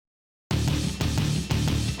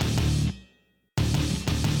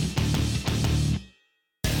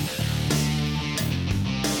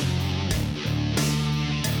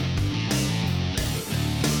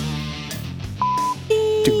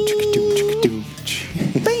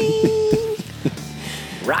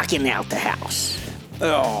walking out the house.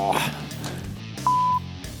 Oh.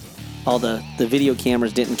 All the video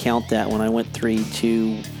cameras didn't count that when I went 3,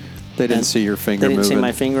 2. They didn't see your finger moving. They didn't see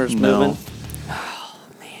my fingers moving. Oh,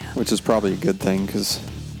 man. Which is probably a good thing because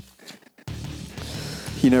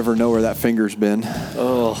you never know where that finger's been.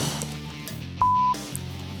 Oh.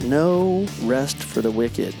 No rest for the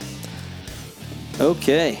wicked.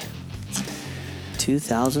 Okay.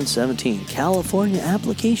 2017 California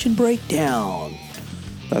application breakdown.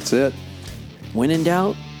 That's it. When in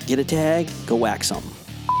doubt, get a tag, go whack something.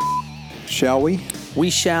 Shall we? We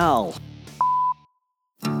shall.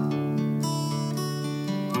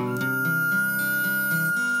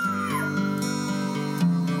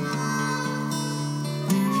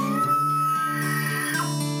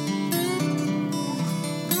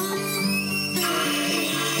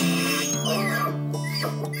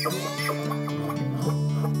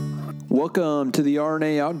 Welcome to the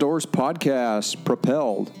RNA Outdoors Podcast,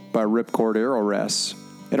 propelled by Ripcord AeroRests.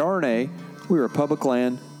 At RNA, we are public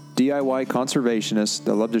land DIY conservationists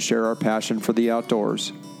that love to share our passion for the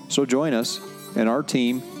outdoors. So join us and our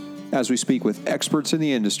team as we speak with experts in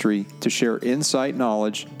the industry to share insight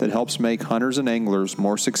knowledge that helps make hunters and anglers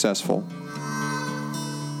more successful.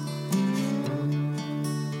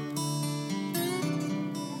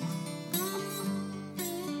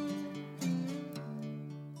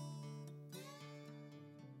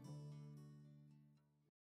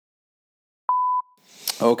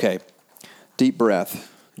 Okay, deep breath.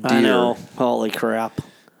 Deer. I know. Holy crap.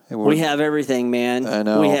 We have everything, man. I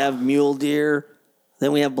know. We have mule deer,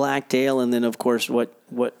 then we have blacktail, and then, of course, what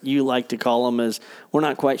you like to call them is, we're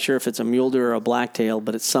not quite sure if it's a mule deer or a blacktail,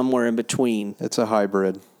 but it's somewhere in between. It's a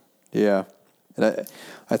hybrid. Yeah. And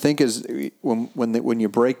I think when you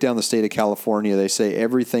break down the state of California, they say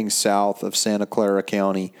everything south of Santa Clara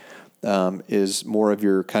County is more of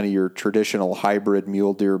your traditional hybrid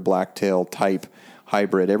mule deer, blacktail type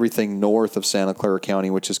hybrid. Everything north of Santa Clara County,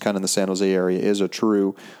 which is kind of in the San Jose area, is a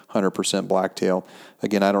true 100% blacktail.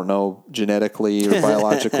 Again, I don't know genetically or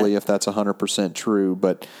biologically if that's 100% true,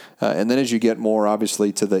 but and then as you get more,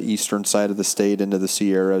 obviously, to the eastern side of the state into the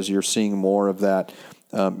Sierras, you're seeing more of that,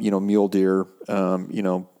 mule deer,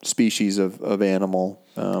 species of animal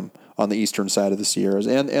on the eastern side of the Sierras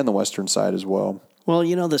and the western side as well. Well,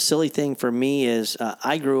 the silly thing for me is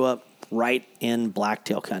I grew up right in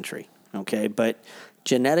blacktail country. Okay, but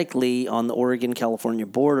genetically on the Oregon-California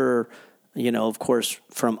border, of course,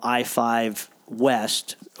 from I-5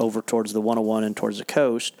 west over towards the 101 and towards the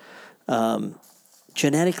coast,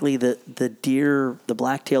 genetically the deer, the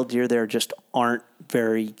blacktail deer there just aren't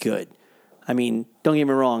very good. I mean, don't get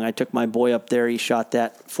me wrong. I took my boy up there. He shot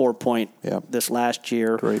that 4-point this last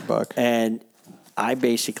year. Great buck. And I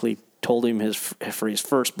basically told him for his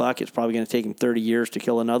first buck, it's probably going to take him 30 years to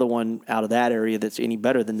kill another one out of that area that's any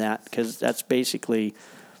better than that, because that's basically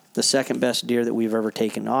the second best deer that we've ever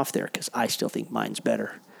taken off there, because I still think mine's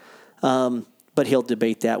better. But he'll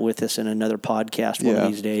debate that with us in another podcast one of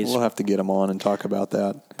these days. We'll have to get him on and talk about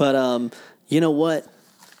that. But you know what?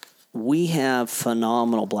 We have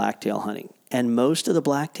phenomenal blacktail hunting, and most of the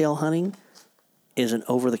blacktail hunting is an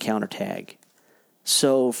over-the-counter tag.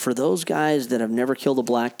 So for those guys that have never killed a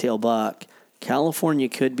blacktail buck, California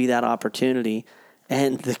could be that opportunity.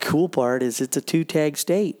 And the cool part is it's a 2-tag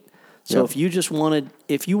state. So if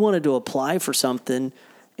you wanted to apply for something,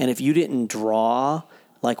 and if you didn't draw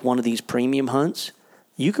like one of these premium hunts,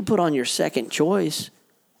 you could put on your second choice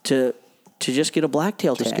to just get a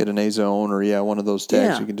blacktail tag. Just get an A-zone or one of those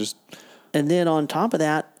tags. Yeah. You can just. And then on top of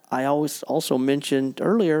that, I always also mentioned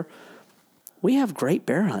earlier, we have great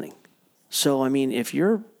bear hunting. So, I mean, if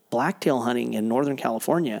you're blacktail hunting in Northern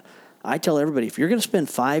California, I tell everybody, if you're going to spend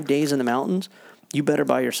 5 days in the mountains, you better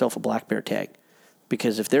buy yourself a black bear tag.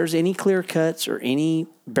 Because if there's any clear cuts or any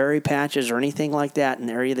berry patches or anything like that in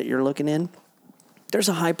the area that you're looking in, there's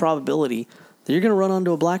a high probability that you're going to run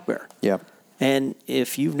onto a black bear. Yeah. And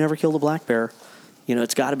if you've never killed a black bear,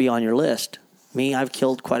 it's got to be on your list. Me, I've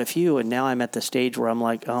killed quite a few, and now I'm at the stage where I'm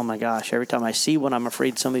like, oh my gosh, every time I see one, I'm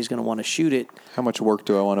afraid somebody's going to want to shoot it. How much work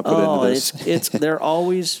do I want to put into this? They're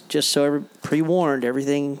always, just so pre-warned,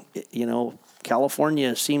 everything,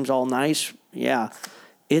 California seems all nice. Yeah,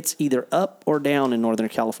 it's either up or down in Northern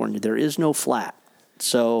California. There is no flat.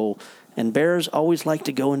 So, and bears always like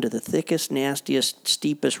to go into the thickest, nastiest,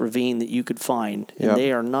 steepest ravine that you could find, and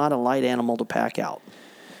they are not a light animal to pack out.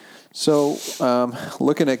 So,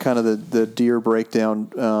 looking at kind of the deer breakdown,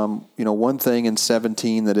 one thing in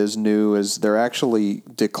 17 that is new is they're actually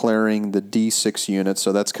declaring the D6 units.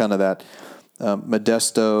 So that's kind of that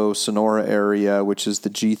Modesto, Sonora area, which is the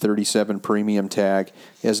G37 premium tag,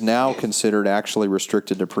 is now considered actually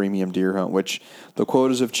restricted to premium deer hunt, which the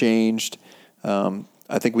quotas have changed.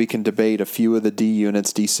 I think we can debate a few of the D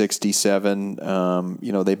units, D6,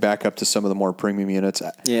 D7. They back up to some of the more premium units.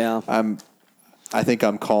 Yeah. I think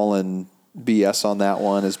I'm calling BS on that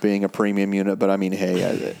one as being a premium unit, but I mean,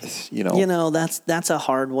 hey, that's a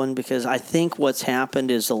hard one because I think what's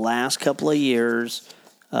happened is the last couple of years,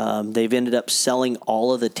 they've ended up selling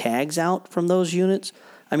all of the tags out from those units.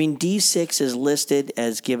 I mean, D6 is listed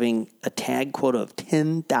as giving a tag quota of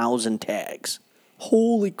 10,000 tags.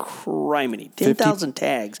 Holy criminy, 10,000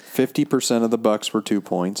 tags. 50% of the bucks were 2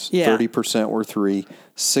 points. Yeah. 30% were 3.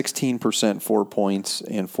 16% 4 points,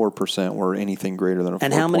 and 4% were anything greater than a 4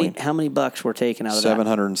 point. And how many bucks were taken out of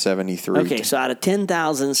 773. that? Okay, so out of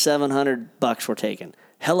 10,700 bucks were taken.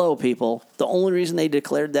 Hello, people. The only reason they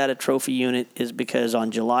declared that a trophy unit is because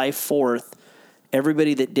on July 4th,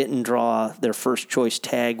 everybody that didn't draw their first choice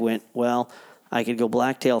tag went, well, I could go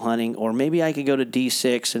blacktail hunting, or maybe I could go to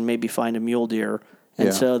D6 and maybe find a mule deer.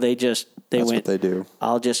 And so they That's went, what they do.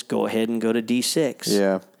 I'll just go ahead and go to D6.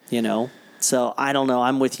 Yeah. So I don't know.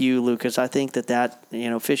 I'm with you, Lucas. I think that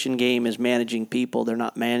Fish and Game is managing people. They're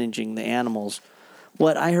not managing the animals.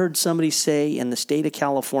 What I heard somebody say in the state of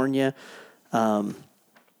California, a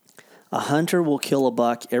hunter will kill a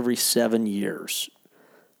buck every 7 years.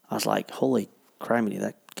 I was like, holy criminy,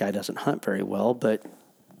 that guy doesn't hunt very well, but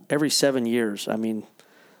every 7 years, I mean,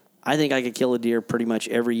 I think I could kill a deer pretty much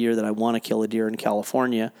every year that I want to kill a deer in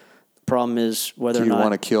California. The problem is whether or not... Do you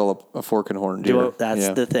want to kill a fork and horn deer? That's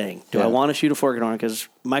the thing. Do I want to shoot a fork and horn? Because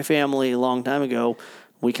my family, a long time ago,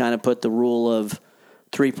 we kind of put the rule of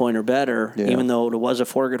 3-point or better, even though it was a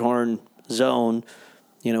fork and horn zone.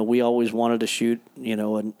 We always wanted to shoot,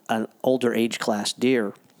 an older age class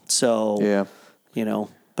deer. So,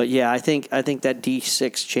 But yeah, I think that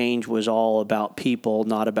D6 change was all about people,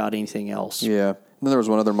 not about anything else. Yeah. And then there was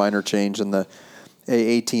one other minor change in the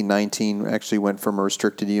A1819 actually went from a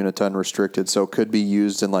restricted unit to unrestricted, so it could be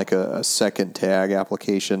used in like a second tag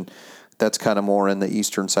application. That's kind of more in the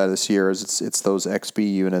eastern side of the Sierras. It's those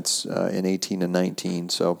XB units in 18 and 19.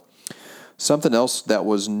 So something else that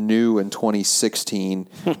was new in 2016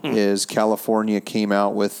 is California came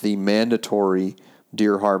out with the mandatory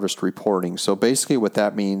deer harvest reporting. So basically what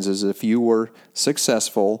that means is if you were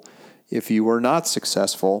successful, if you were not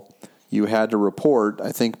successful, you had to report,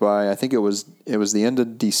 I think it was the end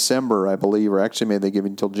of December, I believe, or actually maybe they give you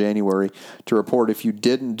until January to report. If you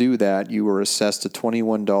didn't do that, you were assessed a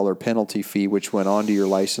 $21 penalty fee, which went onto your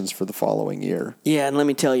license for the following year. Yeah, and let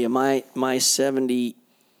me tell you, my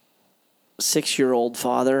 76-year-old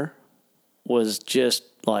father was just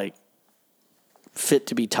like fit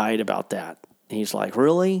to be tied about that. He's like,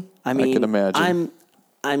 really? I mean, I can imagine.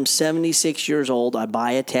 I'm 76 years old. I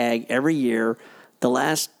buy a tag every year. The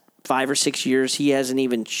last 5 or 6 years, he hasn't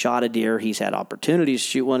even shot a deer. He's had opportunities to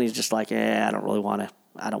shoot one. He's just like, I don't want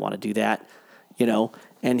to do that,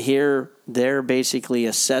 And here they're basically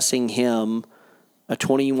assessing him a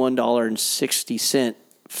 $21.60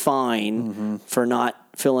 fine for not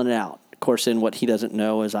filling it out. Of course, then what he doesn't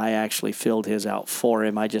know is I actually filled his out for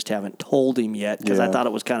him. I just haven't told him yet because I thought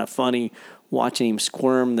it was kind of funny watching him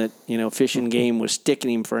squirm that, Fish and Game was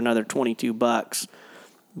sticking him for another $22.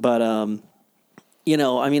 But, I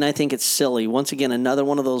think it's silly. Once again, another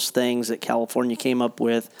one of those things that California came up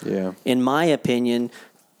with. Yeah. In my opinion,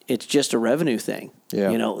 it's just a revenue thing.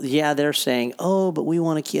 Yeah. They're saying, but we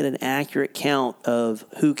want to get an accurate count of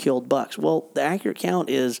who killed bucks. Well, the accurate count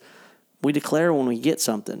is we declare when we get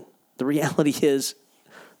something. The reality is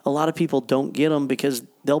a lot of people don't get them because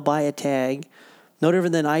they'll buy a tag. No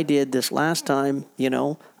different than I did this last time.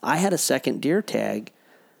 I had a second deer tag,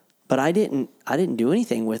 but I didn't do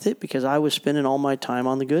anything with it because I was spending all my time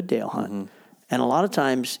on the Goodale hunt. Mm-hmm. And a lot of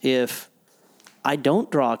times if I don't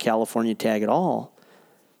draw a California tag at all,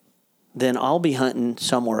 then I'll be hunting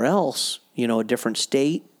somewhere else, a different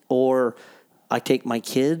state, or I take my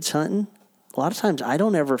kids hunting. A lot of times I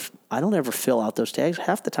don't ever fill out those tags.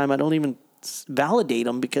 Half the time I don't even validate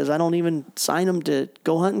them because I don't even sign them to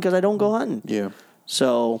go hunting because I don't go hunting. Yeah.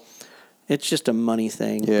 So it's just a money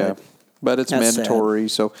thing. Yeah. But it's mandatory.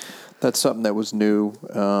 Sad. So that's something that was new,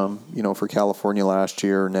 for California last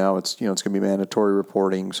year. Now it's going to be mandatory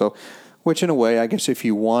reporting. So, which in a way, I guess if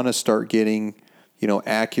you want to start getting,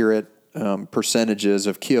 accurate percentages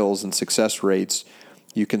of kills and success rates,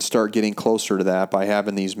 you can start getting closer to that by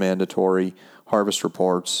having these mandatory harvest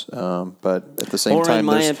reports. But at the same time, in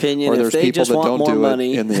my opinion, there's if they people just that want don't more do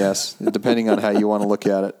money. it in the yes, depending on how you want to look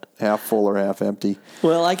at it, half full or half empty.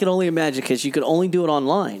 Well, I can only imagine because you could only do it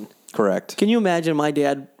online. Correct. Can you imagine my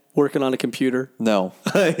dad working on a computer? No.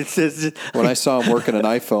 It's just- When I saw him working an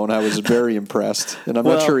iPhone, I was very impressed. And I'm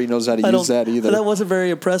not sure he knows how to use that either. That wasn't very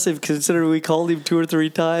impressive considering we called him 2 or 3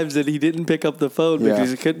 times and he didn't pick up the phone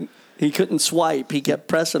because he couldn't swipe. He kept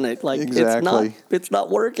pressing it like Exactly. it's not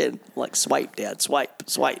working. Like swipe, Dad,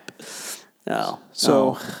 swipe. No.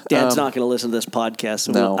 So, Dad's not going to listen to this podcast,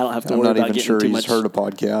 so No, I don't have to I'm worry not about even getting sure too he's much. heard a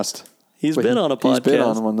podcast. He's been on a podcast. He's been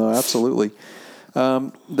on one, though, absolutely.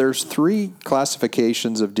 There's 3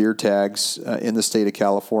 classifications of deer tags in the state of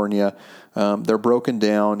California. They're broken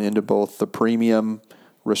down into both the premium,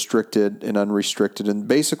 restricted, and unrestricted. And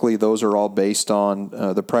basically, those are all based on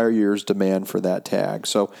the prior year's demand for that tag.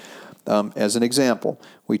 So, as an example,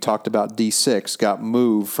 we talked about D6 got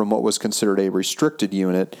moved from what was considered a restricted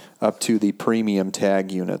unit up to the premium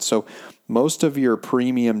tag unit. So most of your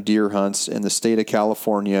premium deer hunts in the state of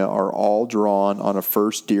California are all drawn on a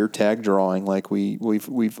first deer tag drawing, like we've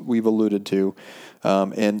alluded to,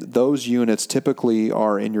 and those units typically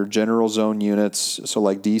are in your general zone units. So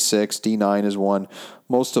like D6, D9 is one.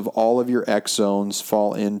 Most of all of your X zones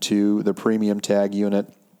fall into the premium tag unit.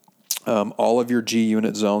 All of your G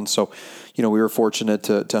unit zones. So, we were fortunate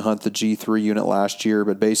to hunt the G3 unit last year,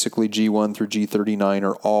 but basically G1 through G39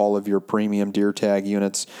 are all of your premium deer tag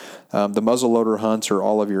units. The muzzleloader hunts are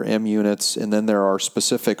all of your M units, and then there are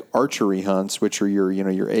specific archery hunts, which are your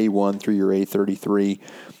A1 through your A33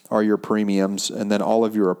 are your premiums, and then all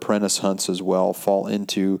of your apprentice hunts as well fall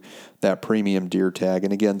into that premium deer tag.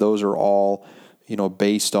 And again, those are all,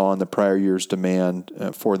 based on the prior year's demand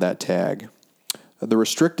for that tag. The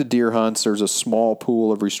restricted deer hunts, there's a small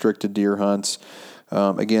pool of restricted deer hunts.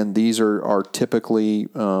 Again, these are typically,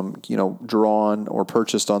 drawn or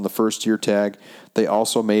purchased on the first deer tag. They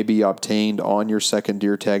also may be obtained on your second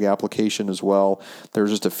deer tag application as well.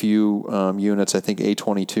 There's just a few units, I think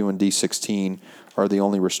A22 and D16 are the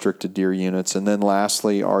only restricted deer units. And then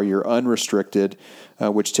lastly are your unrestricted,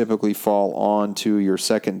 which typically fall on to your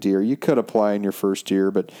second deer. You could apply in your first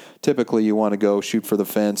deer, but typically you want to go shoot for the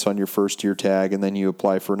fence on your first deer tag, and then you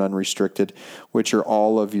apply for an unrestricted, which are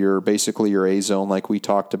all of basically your A zone, like we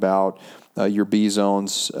talked about, your B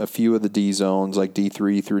zones, a few of the D zones, like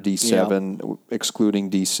D3 through D7, excluding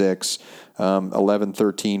D6, 11,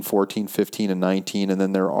 13, 14, 15, and 19, and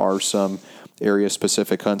then there are some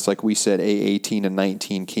area-specific hunts, like we said, A18 and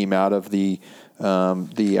 19 came out of the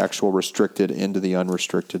actual restricted into the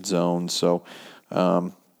unrestricted zone. So,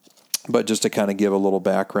 but just to kind of give a little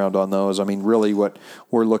background on those, I mean, really what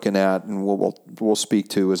we're looking at and we'll speak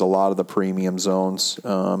to is a lot of the premium zones,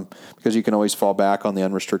 because you can always fall back on the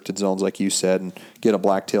unrestricted zones, like you said, and get a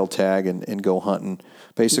blacktail tag and go hunting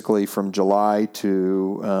basically from July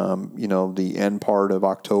to, the end part of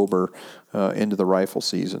October into the rifle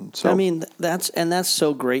season. So, I mean, that's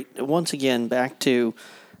so great. Once again, back to,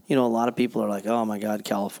 a lot of people are like, oh my God,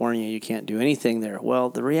 California, you can't do anything there. Well,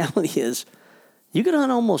 the reality is, you can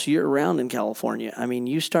hunt almost year-round in California. I mean,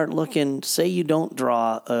 you start looking, say you don't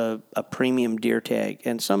draw a premium deer tag,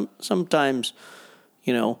 and sometimes,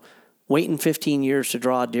 waiting 15 years to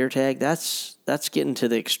draw a deer tag, that's getting to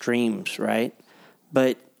the extremes, right?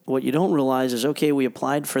 But what you don't realize is, okay, we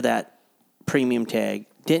applied for that premium tag,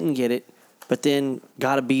 didn't get it, but then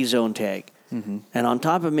got a B zone tag. Mm-hmm. And on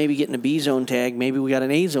top of maybe getting a B zone tag, maybe we got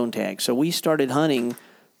an A zone tag. So we started hunting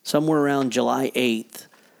somewhere around July 8th.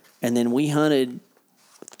 And then we hunted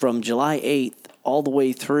from July 8th all the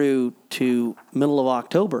way through to middle of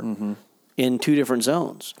October in 2 different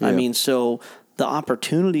zones. Yeah. I mean, so the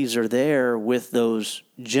opportunities are there with those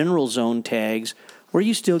general zone tags where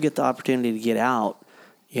you still get the opportunity to get out,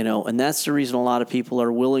 and that's the reason a lot of people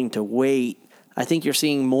are willing to wait. I think you're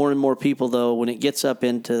seeing more and more people, though, when it gets up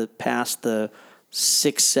into past the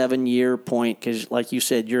 6-7 year point, because like you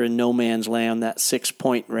said, you're in no man's land, that 6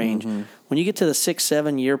 point range. Mm-hmm. When you get to the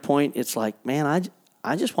 6-7 year point, it's like, man,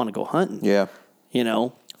 I just want to go hunting. Yeah.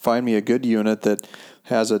 Find me a good unit that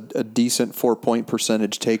has a decent 4 point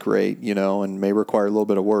percentage take rate, and may require a little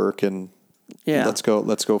bit of work, and let's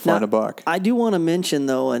go find a buck. I do want to mention,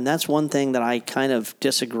 though, and that's one thing that I kind of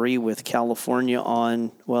disagree with California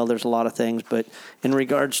on. Well, there's a lot of things, but in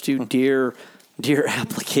regards to deer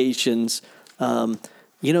applications,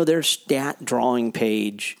 their stat drawing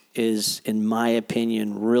page is, in my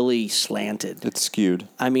opinion, really slanted. It's skewed.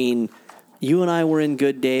 I mean, you and I were in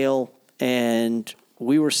Gooddale, and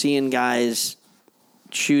we were seeing guys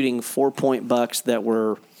shooting 4 point bucks that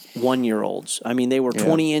were 1-year-olds. I mean, they were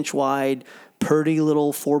 20-inch wide, pretty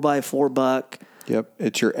little 4x4 buck. Yep.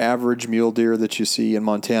 It's your average mule deer that you see in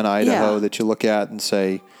Montana, Idaho that you look at and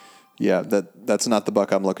say, yeah, that's not the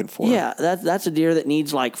buck I'm looking for. Yeah, that's a deer that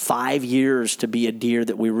needs like 5 years to be a deer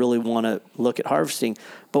that we really want to look at harvesting.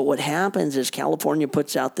 But what happens is California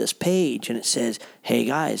puts out this page and it says, hey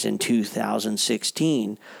guys, in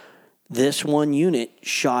 2016, this one unit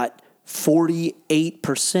shot 48%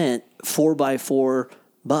 4x4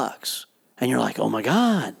 bucks. And you're like, oh my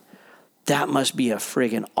God, that must be a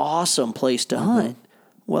friggin' awesome place to hunt.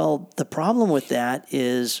 Well, the problem with that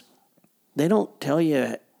is they don't tell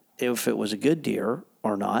you if it was a good deer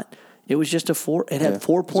or not. It was just it had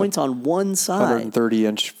 4 points on one side.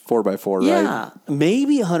 130-inch 4x4, right? Yeah,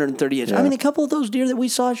 maybe 130 inch. Yeah. I mean, a couple of those deer that we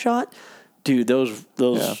saw shot, dude, those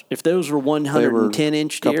if those were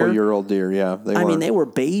 110-inch deer. Couple-year-old deer, yeah. They were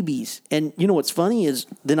babies. And you know what's funny is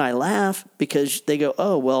then I laugh because they go,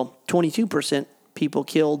 oh, well, 22% people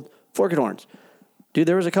killed forked horns. Dude,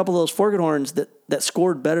 there was a couple of those forked horns that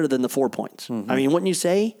scored better than the 4 points. I mean, wouldn't you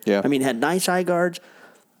say? Yeah. I mean, had nice eye guards,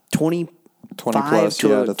 20 plus,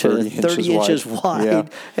 to 30 inches wide Yeah.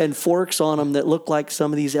 and forks on them that look like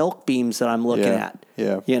some of these elk beams that I'm looking at.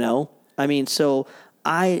 Yeah. You know? I mean, so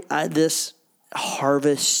I this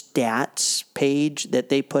harvest stats page that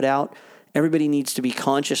they put out, everybody needs to be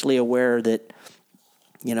consciously aware that,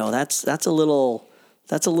 you know, that's a little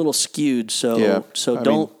skewed. So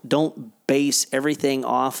don't base everything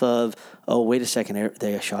off of, oh, wait a second,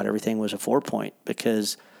 they shot everything was a 4 point,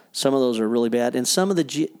 because some of those are really bad. And some of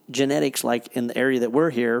the genetics, like in the area that we're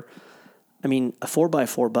here, I mean, a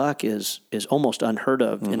 4x4 buck is almost unheard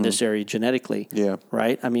of in this area genetically. Yeah.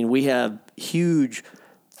 Right? I mean, we have huge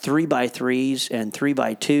 3x3s and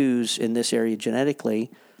 3x2s in this area genetically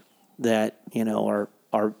that, you know,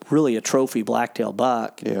 are really a trophy blacktail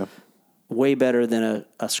buck. Yeah. Way better than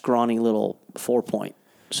a scrawny little 4 point.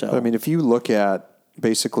 So, I mean, if you look at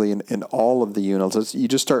basically in all of the units, you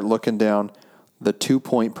just start looking down the 2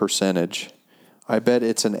 point percentage. I bet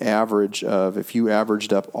it's an average of, if you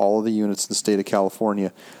averaged up all of the units in the state of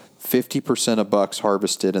California, 50% of bucks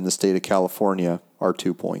harvested in the state of California are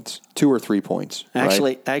 2 points, 2 or 3 points.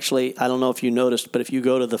 Actually, I don't know if you noticed, but if you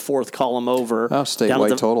go to the fourth column over,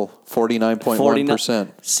 statewide total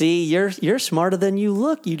 49.1%. See, you're smarter than you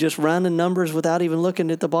look. You just run the numbers without even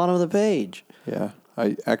looking at the bottom of the page. Yeah,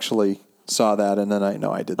 I actually saw that, and then I didn't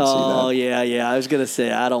see that. Oh yeah. I was gonna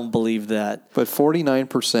say I don't believe that. But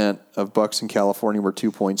 49% of bucks in California were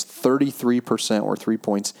 2 points. 33% were 3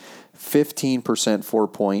 points. 15% 4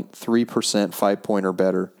 point. 3% 5 point or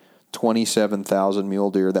better. 27,000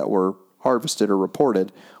 mule deer that were harvested or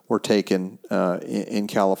reported were taken in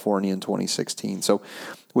California in 2016. So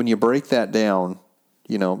when you break that down,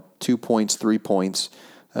 2 points, 3 points,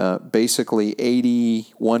 basically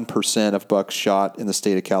 81% of bucks shot in the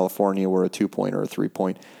state of California were a 2 point or a 3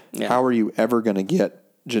 point. Yeah. How are you ever going to get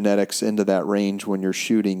genetics into that range when you're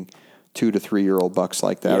shooting 2 to 3 year old bucks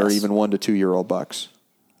like that, or even 1 to 2 year old bucks?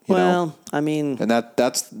 You know? I mean, and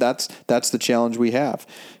that's the challenge we have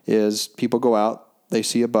is people go out, they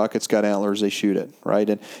see a buck, it's got antlers, they shoot it, right?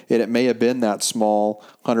 And it may have been that small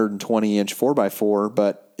 120-inch 4x4,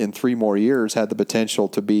 but in 3 more years had the potential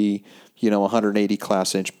to be, 180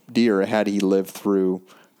 class inch deer had he lived through,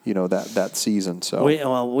 that season. So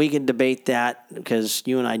we could debate that because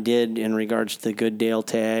you and I did in regards to the Goodale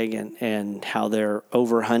tag and how they're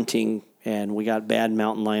over hunting. And we got bad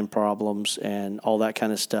mountain lion problems and all that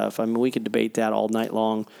kind of stuff. I mean, we could debate that all night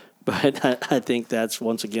long, but I think that's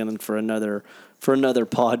once again for another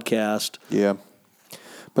podcast. Yeah.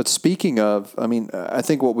 But speaking of, I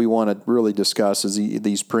think what we want to really discuss is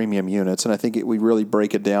these premium units, and I think we really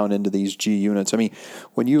break it down into these G units. I mean,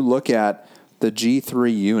 when you look at the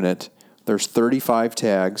G3 unit, there's 35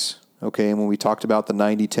 tags, okay? And when we talked about the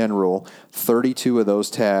 90-10 rule, 32 of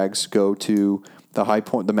those tags go to the high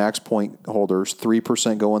point, the max point holders,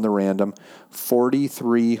 3% go in the random,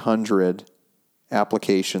 4,300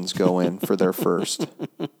 applications go in for their first.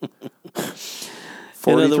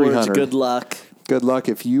 In other words, good luck. Good luck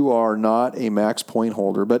if you are not a max point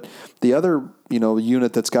holder. But the other,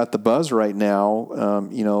 unit that's got the buzz right now,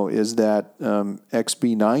 is that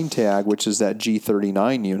XB9 tag, which is that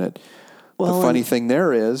G39 unit. Well, the funny thing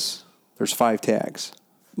there is there's 5 tags.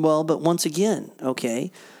 Well, but once again,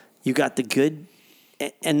 okay, you got the good,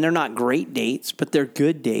 and they're not great dates, but they're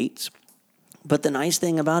good dates. But the nice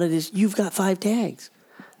thing about it is you've got 5 tags.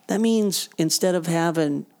 That means instead of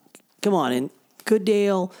having, in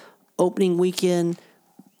Goodale opening weekend,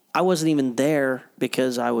 I wasn't even there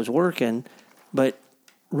because I was working, but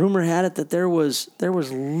rumor had it that there was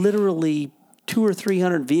literally 200 or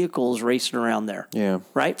 300 vehicles racing around there. Yeah.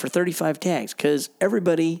 Right? For 35 tags. Because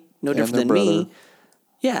everybody, no different than brother. me,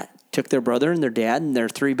 took their brother and their dad and their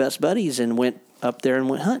 3 best buddies and went up there and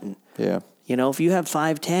went hunting. Yeah. if you have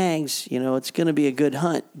 5 tags, it's going to be a good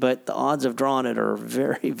hunt, but the odds of drawing it are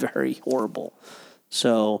very, very horrible.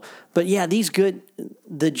 So, but yeah, the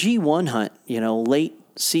G1 hunt, late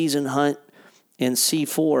season hunt in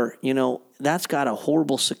C4, that's got a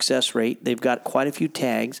horrible success rate. They've got quite a few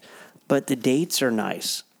tags, but the dates are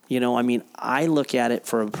nice. I look at it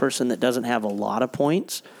for a person that doesn't have a lot of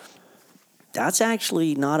points. That's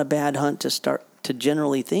actually not a bad hunt to start to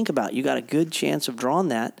generally think about. You got a good chance of drawing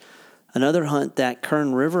that. Another hunt, that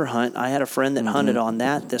Kern River hunt, I had a friend that hunted on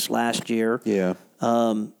that this last year. Yeah.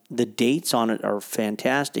 The dates on it are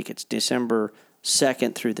fantastic. It's December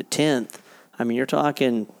 2nd through the 10th. You're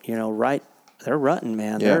talking, right, they're rutting,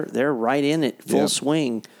 man. Yeah. They're right in it, full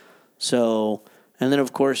swing. So, and then,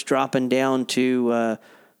 of course, dropping down to,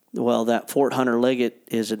 that Fort Hunter Liggett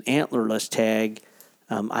is an antlerless tag.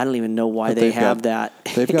 I don't even know why they have that.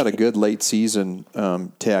 They've got a good late season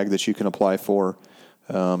tag that you can apply for.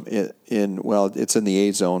 It's in the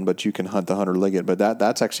A zone, but you can hunt the Hunter Liggett. But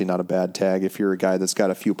that's actually not a bad tag if you're a guy that's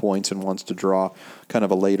got a few points and wants to draw kind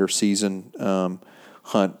of a later season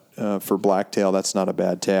hunt for blacktail. That's not a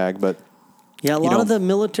bad tag. But yeah, a lot of the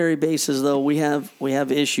military bases though we have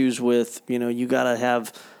issues with. You got to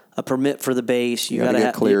have a permit for the base. You got to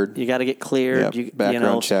get cleared. You got to get cleared. Yep,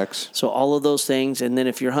 background checks. So all of those things, and then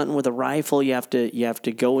if you're hunting with a rifle, you have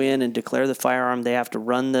to go in and declare the firearm. They have to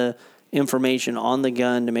run the information on the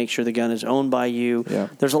gun to make sure the gun is owned by you. Yeah.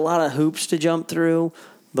 There's a lot of hoops to jump through,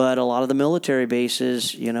 but a lot of the military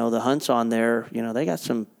bases, the hunts on there, they got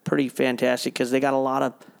some pretty fantastic because they got a lot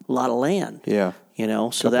of land. Yeah.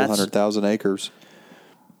 So that's 100,000 acres.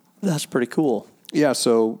 That's pretty cool. Yeah,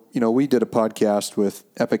 so, we did a podcast with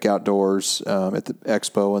Epic Outdoors at the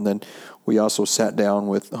expo, and then we also sat down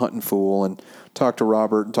with Huntin' Fool and talked to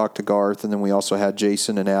Robert and talked to Garth, and then we also had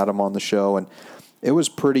Jason and Adam on the show, and it was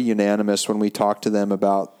pretty unanimous when we talked to them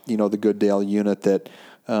about, the Goodale unit that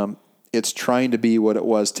it's trying to be what it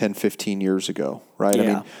was 10, 15 years ago, right?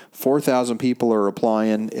 Yeah. 4,000 people are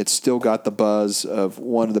applying. It's still got the buzz of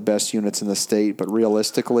one of the best units in the state, but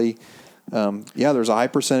realistically, there's a high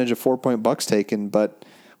percentage of 4-point bucks taken, but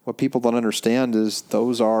what people don't understand is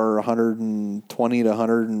those are 120 to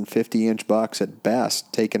 150 inch bucks at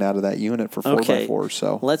best taken out of that unit for 4x4.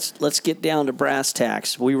 So let's get down to brass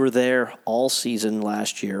tacks. We were there all season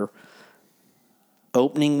last year.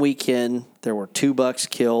 Opening weekend, there were 2 bucks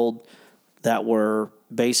killed that were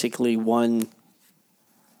basically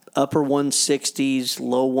upper 160s,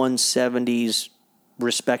 low 170s,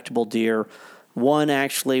 respectable deer. One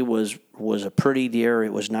actually was a pretty deer.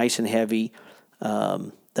 It was nice and heavy.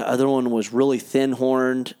 The other one was really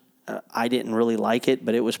thin-horned. I didn't really like it,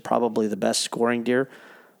 but it was probably the best scoring deer.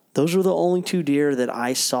 Those were the only 2 deer that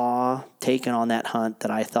I saw taken on that hunt that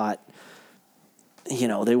I thought,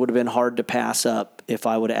 they would have been hard to pass up if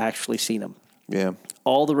I would have actually seen them. Yeah.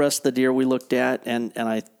 All the rest of the deer we looked at, and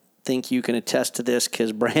I think you can attest to this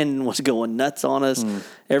because Brandon was going nuts on us.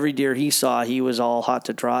 Every deer he saw, he was all hot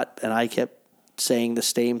to trot, and I kept saying the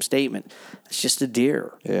same statement. It's just a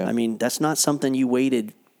deer. Yeah. That's not something you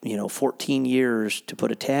waited, 14 years to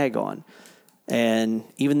put a tag on. And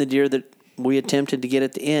even the deer that we attempted to get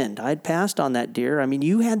at the end, I'd passed on that deer.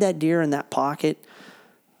 You had that deer in that pocket.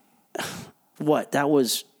 That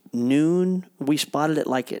was noon. We spotted it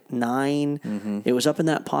like at 9. Mm-hmm. It was up in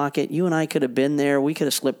that pocket. You and I could have been there. We could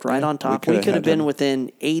have slipped right on top. We could have been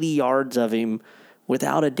within 80 yards of him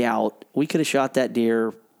without a doubt. We could have shot that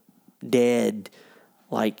deer dead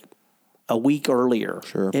like a week earlier.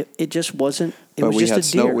 Sure. It just wasn't. It but was we just had a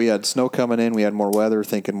snow. deer. We had snow coming in. We had more weather,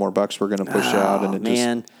 thinking more bucks were going to push out, and it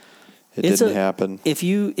didn't happen. If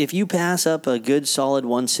you pass up a good solid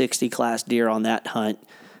 160 class deer on that hunt,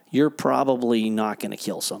 you're probably not going to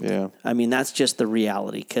kill something. Yeah. That's just the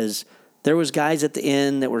reality because there was guys at the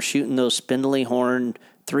end that were shooting those spindly horn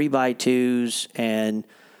 3x2s and.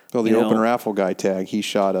 Well, the open raffle guy tag, he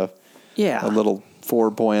shot a little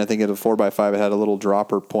 4-point. I think it was a 4x5. It had a little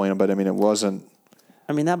dropper point, but it wasn't.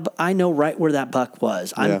 I know right where that buck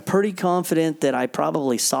was. I'm pretty confident that I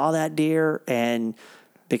probably saw that deer, and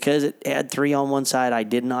because it had 3 on one side, I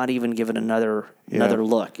did not even give it another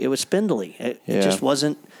look. It was spindly. It just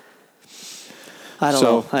wasn't. I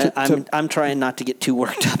don't know. I'm trying not to get too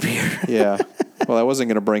worked up here. Yeah. Well, I wasn't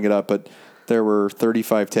going to bring it up, but there were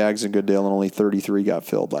 35 tags in Goodale and only 33 got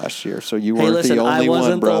filled last year. So you weren't the only one, brother. I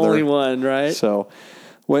wasn't the only one, right? So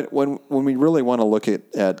when we really want to look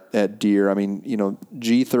at deer, G37,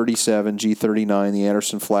 G39, the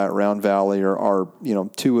Anderson Flat, Round Valley are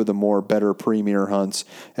 2 of the more better premier hunts.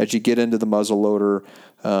 As you get into the muzzleloader,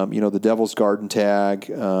 the Devil's Garden tag,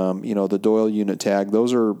 the Doyle unit tag,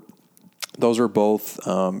 those are both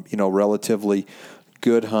relatively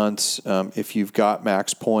good hunts. If you've got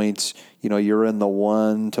max points, you're in the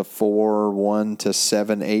 1 to 4, 1 to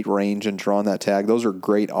 7, 8 range and drawing that tag. Those are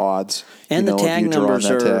great odds. And the tag numbers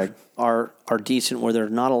tag. are decent where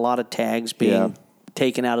there's not a lot of tags being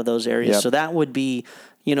taken out of those areas. Yep. So that would be,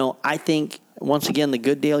 I think, once again, the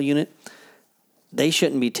Goodale unit, they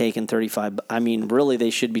shouldn't be taking 35. I mean, really, they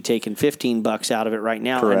should be taking $15 out of it right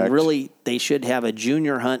now. Correct. And really, they should have a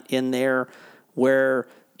junior hunt in there where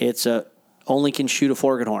it's only can shoot a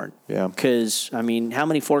forked horn. Yeah. Because, I mean, how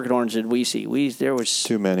many forked horns did we see? There was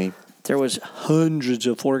too many. There was hundreds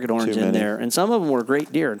of forked horns in there. And some of them were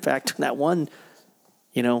great deer. In fact, that one,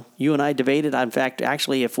 you and I debated. In fact,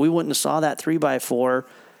 actually, if we wouldn't have saw that 3x4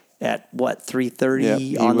 at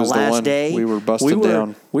 3:30 on the last day, we were busted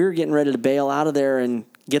down. We were getting ready to bail out of there and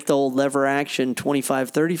get the old lever action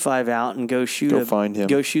 25-35 out and go shoot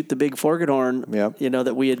go shoot the big forked horn. Yep.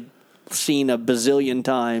 That we had seen a bazillion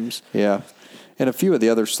times. Yeah. And a few of the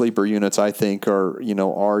other sleeper units I think are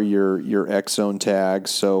your X zone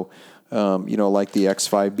tags. So like the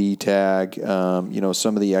X5B tag,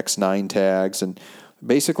 some of the X9 tags, and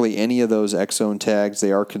basically any of those X zone tags,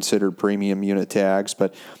 they are considered premium unit tags,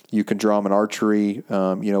 but you can draw them in archery,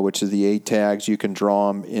 which is the 8 tags. You can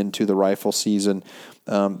draw them into the rifle season.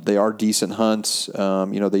 They are decent hunts.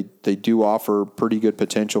 They do offer pretty good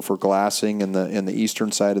potential for glassing in the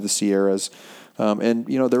eastern side of the Sierras. And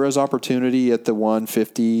there is opportunity at the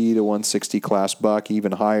 150 to 160 class buck,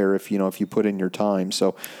 even higher if you put in your time.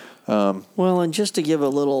 So, well, and just to give a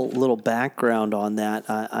little background on that,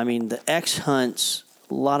 I mean the X hunts.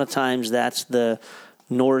 A lot of times that's the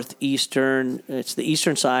northeastern. It's the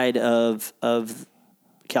eastern side of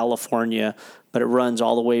California, but it runs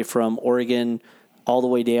all the way from Oregon all the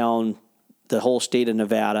way down the whole state of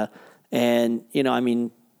Nevada. And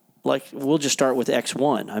we'll just start with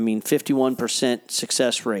X1. 51%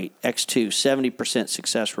 success rate. X2, 70%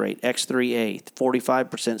 success rate. X3A,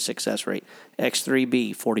 45% success rate.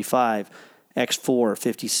 X3B, 45. X4,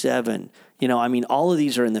 57. All of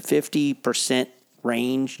these are in the 50%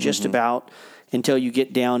 range, just about, until you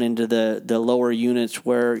get down into the lower units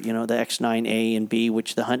where, the X9A and B,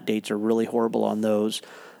 which the hunt dates are really horrible on those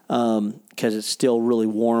because it's still really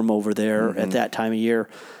warm over there at that time of year.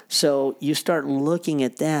 So you start looking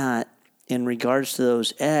at that in regards to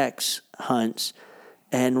those X hunts,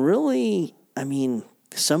 and really,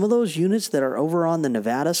 some of those units that are over on the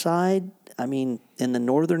Nevada side, in the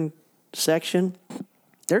northern section,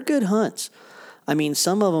 they're good hunts.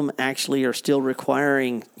 Some of them actually are still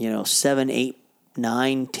requiring, 7, 8,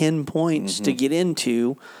 9, 10 points to get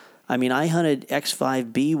into. I hunted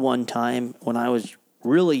X5B one time when I was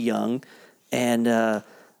really young, and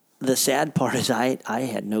the sad part is I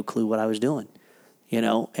had no clue what I was doing,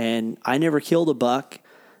 and I never killed a buck,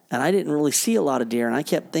 and I didn't really see a lot of deer, and I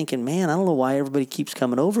kept thinking, man, I don't know why everybody keeps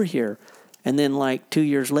coming over here. And then 2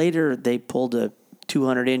 years later, they pulled a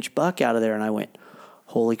 200-inch buck out of there, and I went,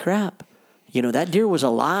 holy crap. That deer was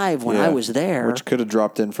alive when I was there. Which could have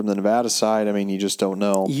dropped in from the Nevada side. You just don't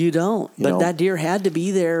know. You don't. But that deer had to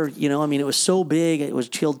be there. It was so big. It was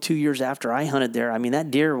killed 2 years after I hunted there.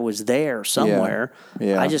 That deer was there somewhere.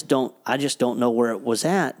 Yeah. I just don't know where it was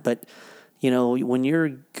at. But, when you're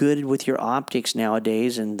good with your optics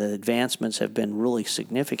nowadays and the advancements have been really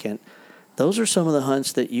significant, those are some of the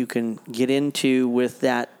hunts that you can get into with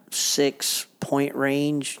that 6-point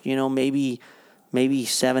range, maybe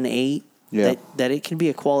 7, 8. Yeah. That it can be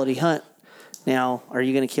a quality hunt. Now, are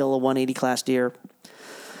you going to kill a 180 class deer?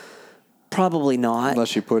 Probably not.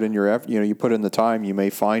 Unless you put in your effort, you put in the time, you may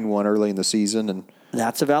find one early in the season, and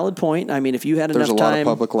that's a valid point. If you had enough time, there's a lot of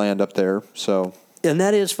public land up there, so. And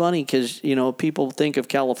that is funny because people think of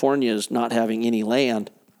California as not having any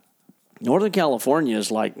land. Northern California is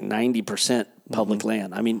 90% public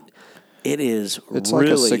land. It is. It's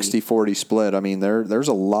really, like a 60-40 split. There's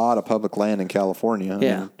a lot of public land in California.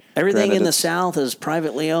 Yeah. Everything in the south is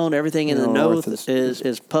privately owned. Everything in the north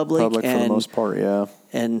is public. Public for the most part, yeah.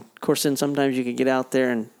 And, of course, then sometimes you can get out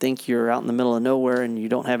there and think you're out in the middle of nowhere and you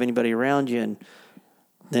don't have anybody around you, and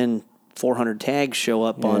then 400 tags show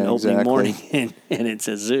up on opening morning, and it's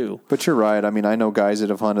a zoo. But you're right. I know guys that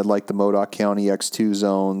have hunted the Modoc County X2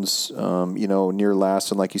 zones, near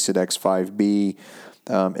Lassen, like you said, X5B,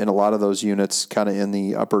 and a lot of those units kind of in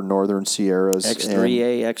the upper northern Sierras.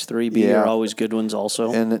 X3A, X3B are always good ones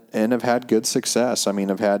also. And have had good success.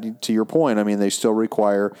 Have had, to your point, they still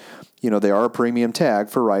require, they are a premium tag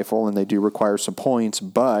for rifle, and they do require some points,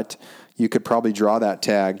 but you could probably draw that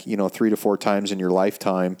tag, 3 to 4 times in your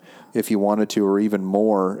lifetime if you wanted to, or even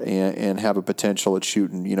more, and have a potential at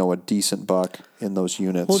shooting, a decent buck in those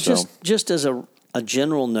units. Well, just as a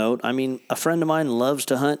general note, I mean, a friend of mine loves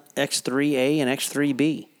to hunt X3A and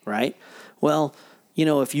X3B, right? Well,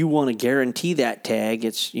 if you want to guarantee that tag,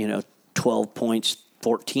 it's, 12 points,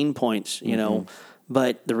 14 points,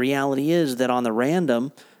 But the reality is that on the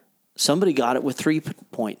random, somebody got it with 3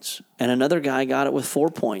 points and another guy got it with 4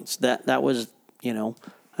 points. That was,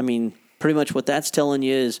 pretty much what that's telling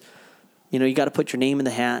you is, you got to put your name in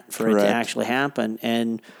the hat for Correct. it to actually happen.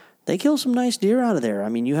 And they kill some nice deer out of there. I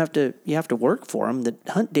mean, you have to work for them. The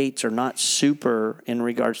hunt dates are not super in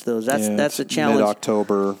regards to those. That's a challenge.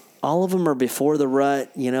 Mid-October. All of them are before the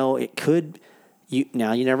rut. It could.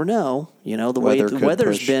 Now you never know. The way the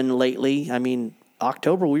weather's been lately. I mean,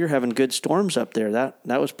 October we were having good storms up there.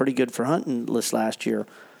 That was pretty good for hunting this last year.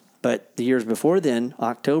 But the years before then,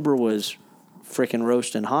 October was freaking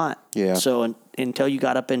roasting hot. Yeah. So until you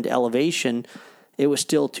got up into elevation, it was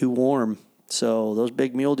still too warm. So those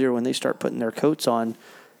big mule deer, when they start putting their coats on,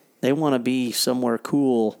 they want to be somewhere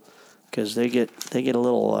cool because they get a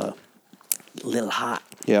little hot.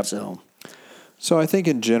 Yeah. So I think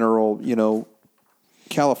in general,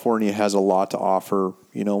 California has a lot to offer,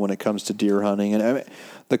 when it comes to deer hunting. And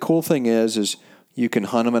the cool thing is you can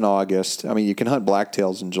hunt them in August. I mean, you can hunt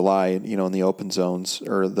blacktails in July, in the open zones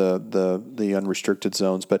or the unrestricted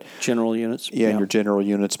zones, but general units. Yeah, in your general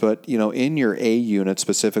units. But, in your A unit,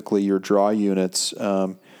 specifically your draw units,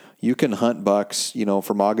 you can hunt bucks,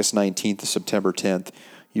 from August 19th to September 10th.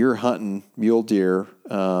 You're hunting mule deer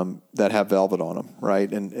that have velvet on them,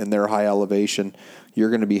 right? And they're high elevation. You're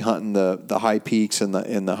going to be hunting the high peaks and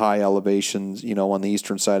the high elevations, on the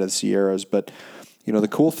eastern side of the Sierras. But, the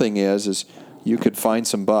cool thing is you could find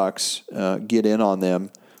some bucks, get in on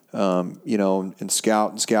them, and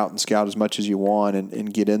scout as much as you want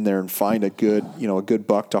and get in there and find a good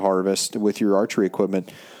buck to harvest with your archery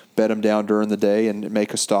equipment. Bet them down during the day and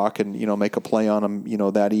make a stock and, make a play on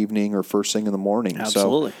them, that evening or first thing in the morning.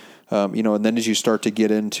 Absolutely. So, and then as you start to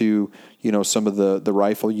get into, some of the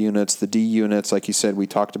rifle units, the D units, like you said, we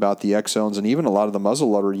talked about the X zones and even a lot of the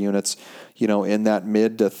muzzleloader units, in that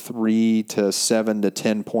mid to 3 to 7 to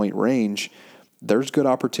 10 point range, there's good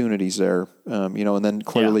opportunities there, and then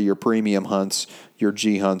clearly your premium hunts, your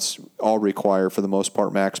G hunts all require, for the most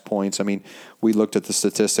part, max points. I mean, we looked at the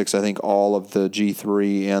statistics. I think all of the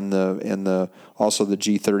G3 and also the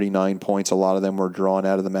G39 points, a lot of them were drawn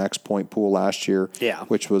out of the max point pool last year,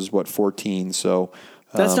 which was 14. So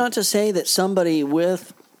that's not to say that somebody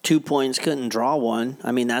with 2 points couldn't draw one.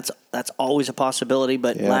 I mean, that's always a possibility.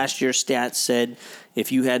 But last year's stats said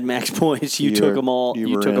if you had max points, you took them all.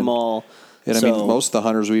 You took them all. And I mean, most of the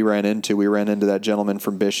hunters we ran into that gentleman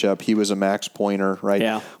from Bishop. He was a max pointer, right?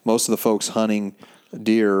 Yeah. Most of the folks hunting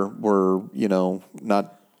deer were, not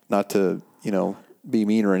to, be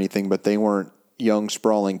mean or anything, but they weren't young,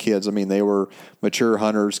 sprawling kids. I mean, they were mature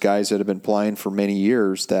hunters, guys that have been flying for many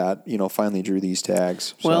years that, finally drew these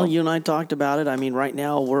tags. So. Well, you and I talked about it. I mean, right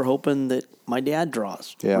now we're hoping that my dad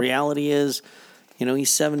draws. Yeah. Reality is, he's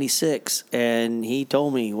 76, and he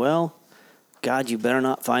told me, well, God, you better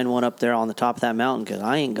not find one up there on the top of that mountain because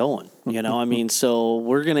I ain't going. So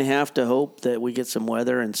we're going to have to hope that we get some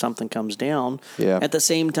weather and something comes down. Yeah. At the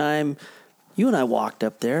same time, you and I walked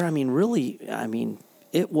up there. I mean, really,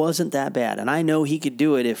 it wasn't that bad. And I know he could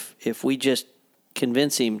do it if we just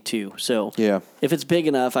convince him to. So if it's big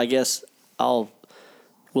enough, I guess we'll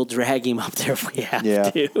drag him up there if we have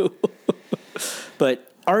to.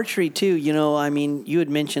 But archery too, you had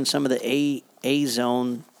mentioned some of the A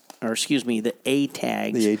zone, or excuse me, the A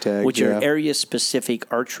tags, which are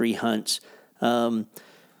area-specific archery hunts. For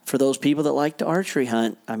those people that like to archery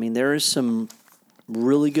hunt, I mean, there is some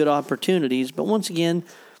really good opportunities. But once again,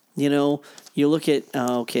 you look at,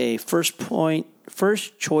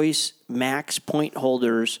 first choice max point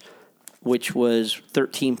holders, which was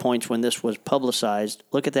 13 points when this was publicized.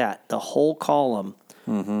 Look at that, the whole column.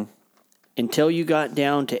 Mm-hmm. Until you got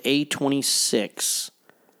down to A26,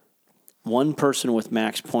 one person with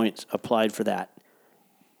max points applied for that.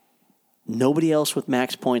 Nobody else with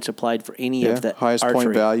max points applied for any of the highest archery.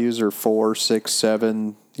 Point values are 4, 6,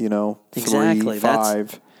 7, 3,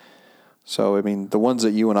 5. So, I mean, the ones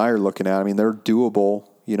that you and I are looking at, I mean, they're doable,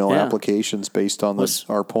 applications based on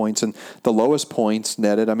our points. And the lowest points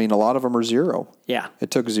netted, I mean, a lot of them are 0. Yeah.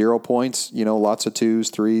 It took 0 points, lots of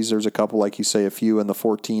 2s, 3s. There's a couple, like you say, a few in the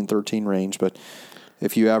 14, 13 range. But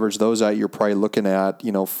if you average those out, you're probably looking at,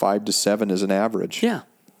 5 to 7 as an average. Yeah.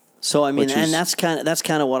 So, I mean, and that's kind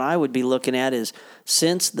of what I would be looking at is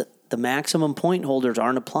since the maximum point holders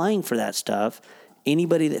aren't applying for that stuff,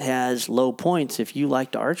 anybody that has low points, if you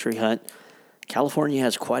like to archery hunt, California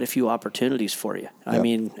has quite a few opportunities for you. Yep. I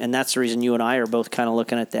mean, and that's the reason you and I are both kind of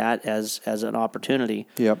looking at that as an opportunity.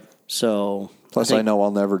 Yep. So, Plus, I know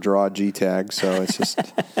I'll never draw a G tag, so it's just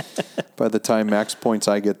by the time max points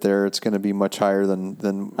I get there, it's going to be much higher than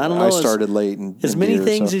I don't know. I started late. As many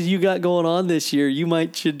things as you got going on this year, you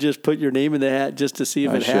should just put your name in the hat just to see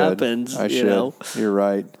if it happens. I should. You're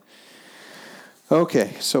right.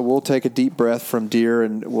 Okay, so we'll take a deep breath from deer,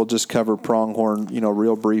 and we'll just cover pronghorn,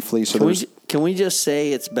 real briefly. So can we just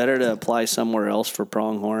say it's better to apply somewhere else for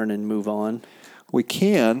pronghorn and move on? We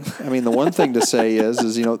can. I mean, the one thing to say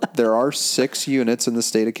is there are 6 units in the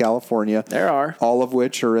state of California. There are. All of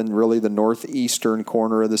which are in really the northeastern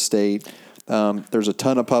corner of the state. There's a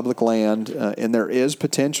ton of public land, and there is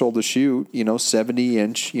potential to shoot,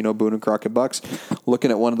 70-inch, Boone and Crockett bucks.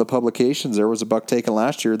 Looking at one of the publications, there was a buck taken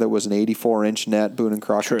last year that was an 84-inch net Boone and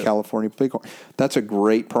Crockett California bighorn. That's a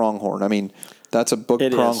great pronghorn. I mean, that's a book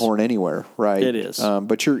pronghorn anywhere, right? It is.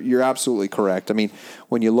 But you're absolutely correct. I mean,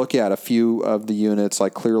 when you look at a few of the units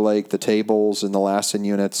like Clear Lake, the Tables, and the Lassen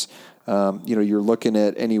units, you're looking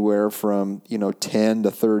at anywhere from 10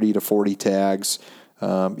 to 30 to 40 tags.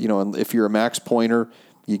 And if you're a max pointer,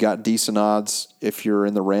 you got decent odds. If you're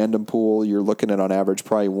in the random pool, you're looking at on average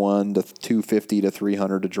probably 1 to 250 to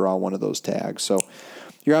 300 to draw one of those tags. So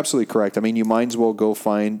you're absolutely correct. I mean, you might as well go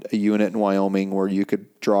find a unit in Wyoming where you could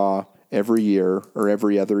draw every year or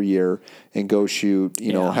every other year and go shoot,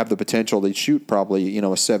 have the potential to shoot probably,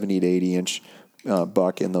 a 70 to 80 inch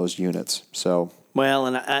buck in those units. So, well,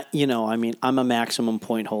 and I'm a maximum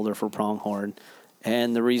point holder for pronghorn.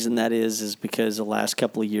 And the reason that is because the last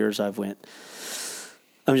couple of years I'm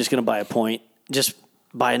just going to buy a point, just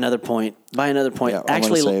buy another point. Yeah,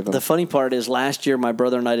 actually, the funny part is last year my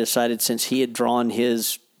brother and I decided, since he had drawn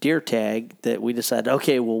his deer tag, that we decided,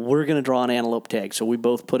 okay, well, we're going to draw an antelope tag. So we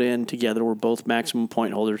both put in together. We're both maximum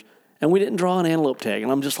point holders. And we didn't draw an antelope tag.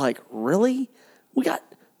 And I'm just like, really? We got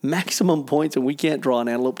maximum points and we can't draw an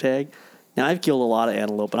antelope tag? Now, I've killed a lot of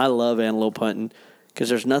antelope, and I love antelope hunting. Because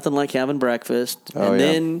there's nothing like having breakfast,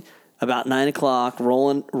 then about 9 o'clock,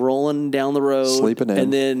 rolling down the road, sleeping in,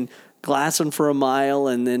 and then glassing for a mile,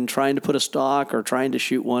 and then trying to put a stock or trying to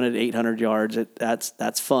shoot one at 800 yards.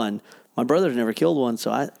 That's fun. My brother's never killed one,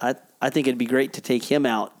 so I think it'd be great to take him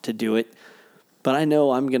out to do it. But I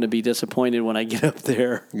know I'm going to be disappointed when I get up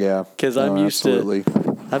there. Yeah, because I'm used to.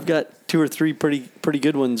 I've got 2 or 3 pretty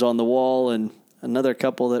good ones on the wall, and another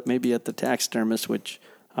couple that may be at the taxidermist, which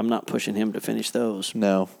I'm not pushing him to finish those.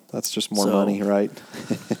 No, that's just more money, right?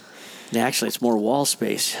 Actually, it's more wall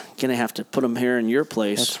space. Going to have to put them here in your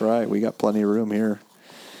place. That's right. We got plenty of room here.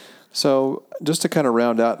 So just to kind of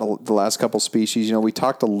round out the last couple species, we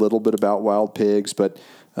talked a little bit about wild pigs, but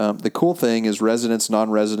the cool thing is residents,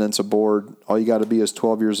 non-residents aboard, all you got to be is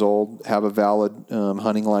 12 years old, have a valid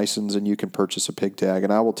hunting license, and you can purchase a pig tag.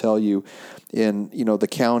 And I will tell you, in the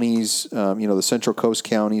counties, the Central Coast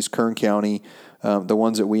counties, Kern County, the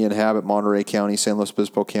ones that we inhabit, Monterey County, San Luis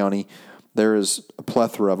Obispo County, there is a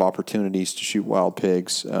plethora of opportunities to shoot wild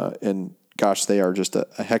pigs. And gosh, they are just a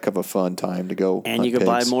heck of a fun time to go. And you can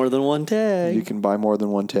buy more than one tag. You can buy more than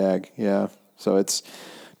one tag. Yeah. So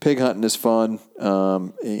pig hunting is fun.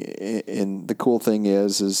 And the cool thing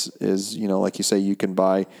is, like you say, you can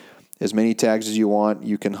buy as many tags as you want.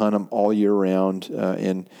 You can hunt them all year round.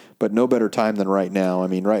 But no better time than right now. I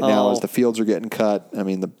mean, now as the fields are getting cut, I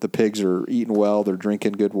mean, the pigs are eating well, they're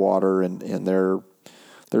drinking good water, and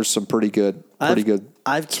there's some pretty good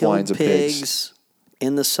I've killed pigs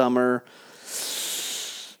in the summer.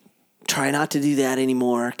 Try not to do that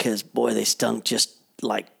anymore because, boy, they stunk just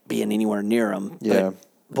like being anywhere near them. Yeah.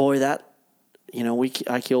 But, boy,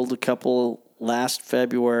 I killed a couple last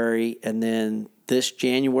February, and then this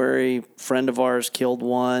January, friend of ours killed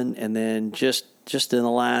one, and then just in the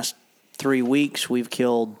last 3 weeks, we've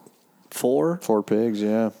killed 4. 4 pigs,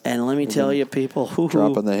 yeah. And let me tell you, people,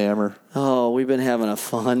 dropping the hammer. Oh, we've been having a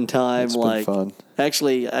fun time. It's been fun.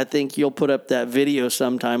 Actually, I think you'll put up that video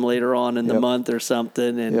sometime later on in the month or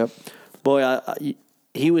something. And boy,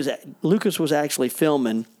 Lucas was actually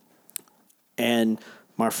filming, and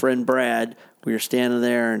my friend Brad, we were standing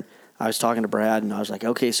there, and I was talking to Brad, and I was like,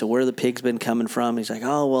 okay, so where have the pigs been coming from? He's like,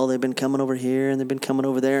 oh, well, they've been coming over here, and they've been coming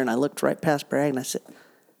over there. And I looked right past Brad, and I said,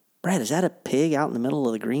 Brad, is that a pig out in the middle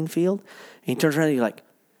of the green field? And he turns around, and he's like,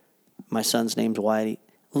 my son's name's Wyatt.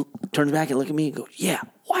 He turns back and looks at me and goes, yeah,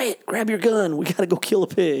 Wyatt, grab your gun. We got to go kill a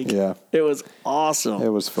pig. Yeah. It was awesome. It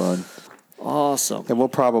was fun. Awesome. And we'll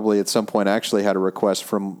probably at some point actually had a request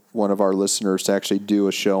from one of our listeners to actually do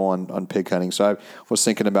a show on pig hunting. So I was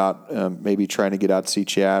thinking about maybe trying to get out to see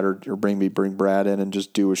Chad or bring Brad in and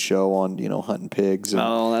just do a show on, hunting pigs. And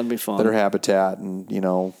that'd be fun. Their habitat and,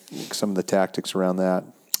 some of the tactics around that.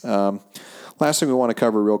 Last thing we want to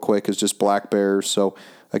cover real quick is just black bears. So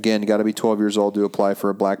Again, you got to be 12 years old to apply for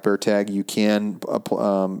a black bear tag. You can,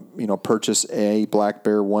 purchase a black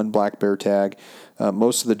bear, one black bear tag.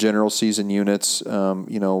 Most of the general season units,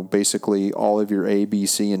 basically all of your A, B,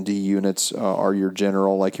 C, and D units are your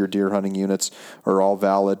general, like your deer hunting units, are all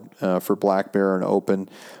valid for black bear and open.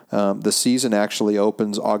 The season actually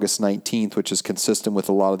opens August 19th, which is consistent with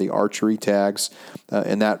a lot of the archery tags,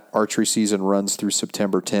 and that archery season runs through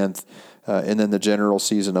September 10th, and then the general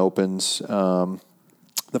season opens.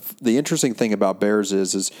 The interesting thing about bears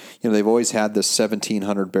is they've always had this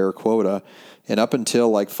 1,700 bear quota, and up until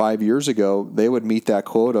like 5 years ago, they would meet that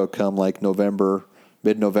quota come like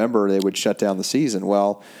mid-November, they would shut down the season.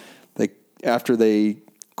 Well, after they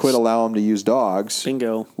quit allowing them to use dogs,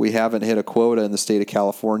 bingo, we haven't hit a quota in the state of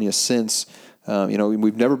California since.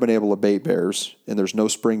 We've never been able to bait bears, and there's no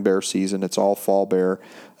spring bear season. It's all fall bear.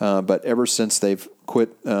 But ever since they've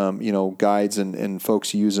quit, guides and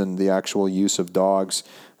folks using the actual use of dogs,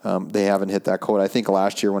 they haven't hit that quota. I think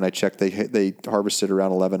last year when I checked, they harvested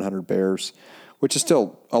around 1,100 bears, which is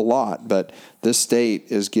still a lot. But this state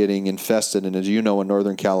is getting infested, and as you know, in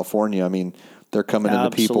Northern California, I mean, they're coming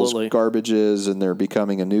into people's garbages, and they're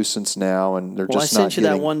becoming a nuisance now, and they're just not getting... I sent you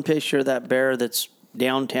that one picture of that bear that's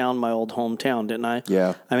downtown my old hometown, didn't I?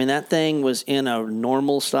 Yeah. I mean, that thing was in a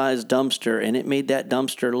normal-sized dumpster, and it made that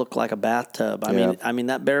dumpster look like a bathtub. I mean,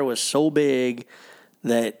 that bear was so big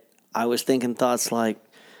that I was thinking thoughts like,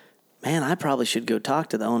 man, I probably should go talk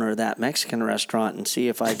to the owner of that Mexican restaurant and see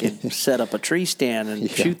if I could set up a tree stand and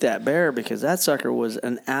shoot that bear, because that sucker was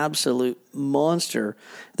an absolute monster.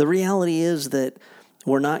 The reality is that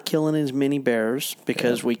we're not killing as many bears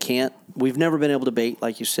because we've never been able to bait,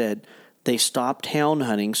 like you said. They stopped hound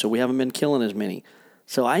hunting, so we haven't been killing as many.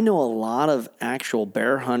 So I know a lot of actual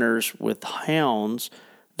bear hunters with hounds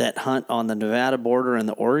that hunt on the Nevada border and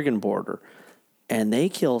the Oregon border, and they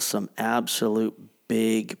kill some absolute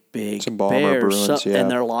big some bears. Bruins,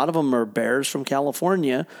 And a lot of them are bears from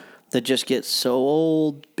California that just get so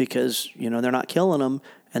old because, they're not killing them.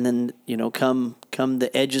 And then, come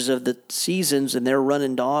the edges of the seasons and they're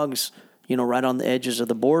running dogs, right on the edges of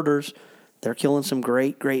the borders, they're killing some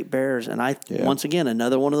great bears. And once again,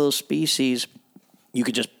 another one of those species, you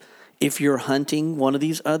could just, if you're hunting one of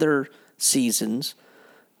these other seasons,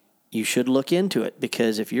 you should look into it,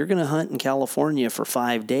 because if you're going to hunt in California for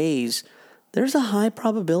 5 days, there's a high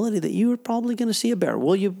probability that you are probably going to see a bear.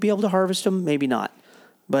 Will you be able to harvest them? Maybe not.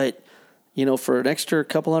 But, for an extra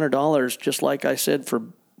couple $100, just like I said for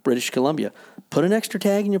British Columbia, put an extra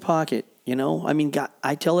tag in your pocket.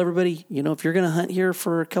 I tell everybody, if you're going to hunt here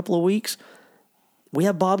for a couple of weeks, we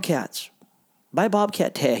have bobcats. Buy a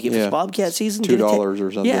bobcat tag. If it's bobcat season, $2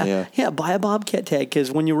 or something. Yeah, buy a bobcat tag,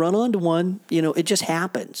 because when you run onto one, it just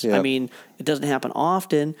happens. Yep. I mean, it doesn't happen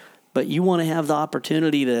often, but you want to have the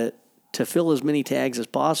opportunity to fill as many tags as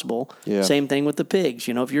possible. Yeah. Same thing with the pigs.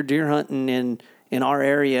 If you're deer hunting in our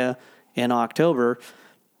area in October,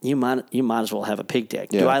 you might as well have a pig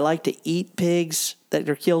tag. Yeah. Do I like to eat pigs that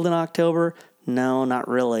are killed in October? No, not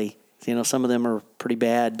really. Some of them are pretty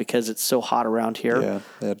bad because it's so hot around here.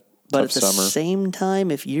 Yeah. But at the same time,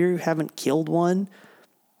 if you haven't killed one,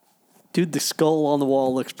 dude, the skull on the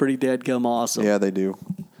wall looks pretty dadgum awesome. Yeah, they do.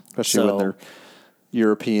 Especially when they're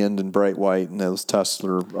European and bright white, and those tusks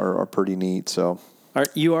are pretty neat. So,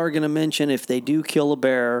 you are going to mention, if they do kill a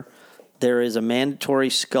bear, there is a mandatory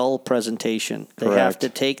skull presentation. They have to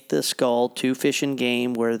take the skull to Fish and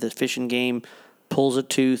Game, where the Fish and Game pulls a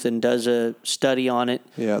tooth and does a study on it.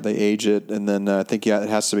 Yeah, they age it, and then I think it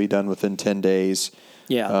has to be done within 10 days.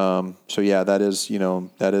 Yeah. That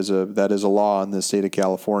is a law in the state of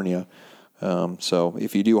California. So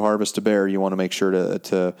if you do harvest a bear, you want to make sure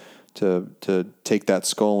to take that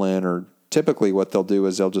skull in, or typically what they'll do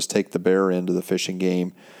is they'll just take the bear into the Fish and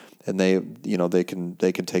Game, and they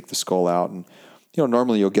can take the skull out, and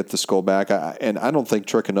normally you'll get the skull back. And I don't think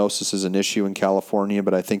trichinosis is an issue in California,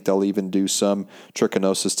 but I think they'll even do some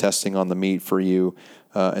trichinosis testing on the meat for you.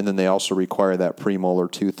 And then they also require that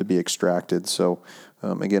premolar tooth to be extracted. So,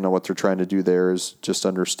 again, what they're trying to do there is just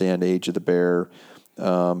understand age of the bear,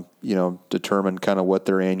 determine kind of what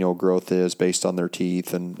their annual growth is based on their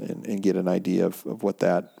teeth, and get an idea of what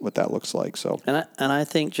that looks like. So, and I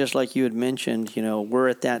think, just like you had mentioned, we're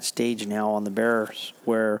at that stage now on the bears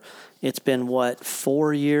where it's been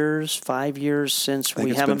 5 years since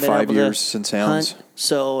we haven't been 5 able years to since hounds. hunt.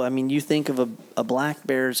 So, I mean, you think of a black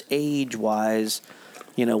bear's age wise,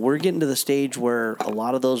 we're getting to the stage where a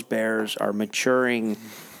lot of those bears are maturing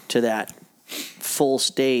to that full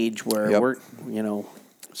stage where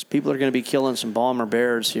people are going to be killing some bomber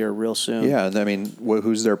bears here real soon. Yeah, and I mean,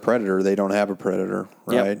 who's their predator? They don't have a predator,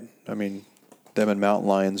 right? Yep. I mean, them and mountain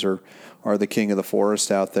lions are the king of the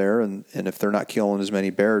forest out there. And if they're not killing as many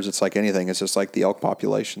bears, it's like anything. It's just like the elk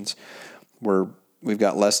populations where we've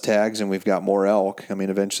got less tags and we've got more elk. I mean,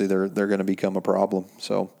 eventually they're going to become a problem.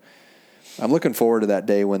 So I'm looking forward to that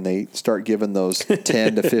day when they start giving those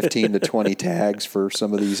 10 to 15 to 20 tags for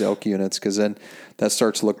some of these elk units, because then that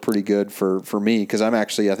starts to look pretty good for me, because I'm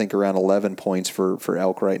actually, I think, around 11 points for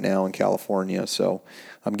elk right now in California. So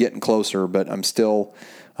I'm getting closer, but I'm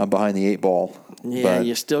behind the 8 ball. Yeah,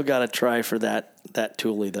 you still got to try for that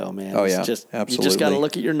Thule, though, man. Oh, yeah, absolutely. You just got to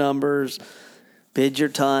look at your numbers, bid your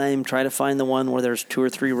time, try to find the one where there's 2 or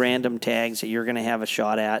 3 random tags that you're going to have a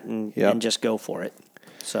shot at, and just go for it.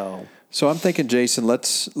 So I'm thinking, Jason,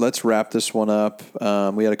 let's wrap this one up.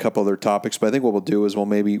 We had a couple other topics, but I think what we'll do is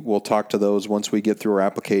we'll talk to those once we get through our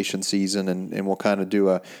application season, and we'll kind of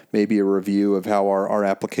do maybe a review of how our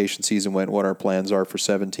application season went, what our plans are for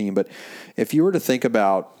 2017. But if you were to think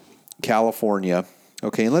about California,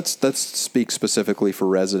 okay, and let's speak specifically for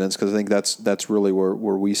residents, because I think that's really where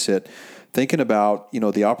we sit. Thinking about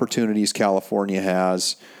the opportunities California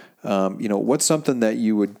has, what's something that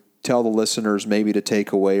you would tell the listeners maybe to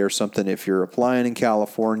take away, or something if you're applying in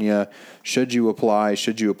California? Should you apply?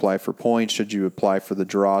 Should you apply for points? Should you apply for the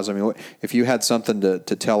draws? I mean, if you had something to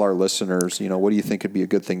tell our listeners, what do you think would be a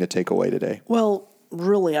good thing to take away today? Well,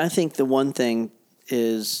 really, I think the one thing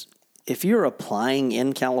is, if you're applying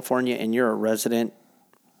in California and you're a resident,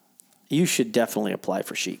 you should definitely apply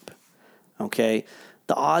for sheep. Okay?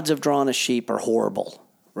 The odds of drawing a sheep are horrible,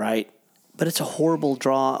 right? But it's a horrible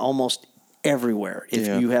draw almost everywhere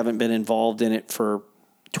if you haven't been involved in it for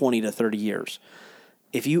 20 to 30 years.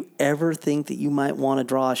 If you ever think that you might want to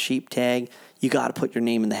draw a sheep tag, you got to put your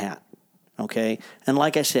name in the hat, okay? And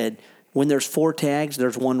like I said, when there's 4 tags,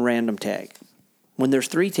 there's 1 random tag. When there's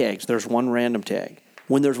 3 tags, there's 1 random tag.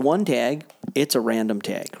 When there's 1 tag, it's a random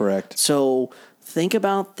tag. Correct. So think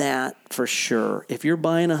about that for sure. If you're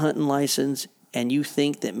buying a hunting license and you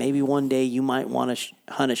think that maybe one day you might want to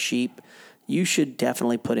hunt a sheep, you should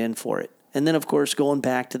definitely put in for it. And then, of course, going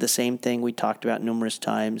back to the same thing we talked about numerous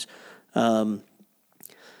times,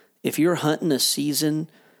 if you're hunting a season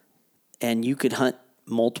and you could hunt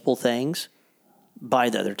multiple things, buy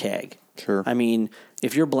the other tag. Sure. I mean,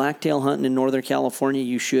 if you're blacktail hunting in Northern California,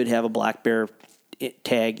 you should have a black bear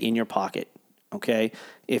tag in your pocket, okay?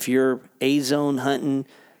 If you're A-zone hunting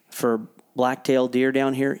for blacktail deer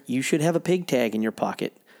down here, you should have a pig tag in your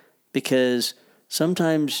pocket, because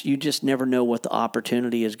sometimes you just never know what the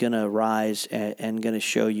opportunity is going to arise and going to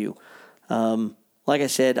show you. Like I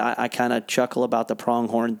said, I kind of chuckle about the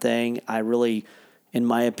pronghorn thing. I really, in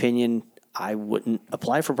my opinion, I wouldn't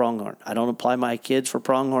apply for pronghorn. I don't apply my kids for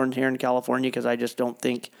pronghorn here in California because I just don't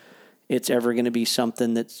think it's ever going to be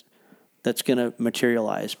something that's going to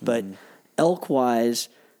materialize. But elk-wise,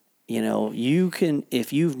 you can,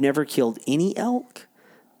 if you've never killed any elk,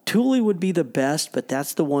 Thule would be the best, but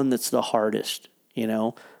that's the one that's the hardest.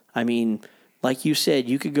 I mean, like you said,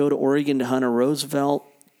 you could go to Oregon to hunt a Roosevelt.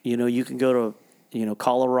 You can go to,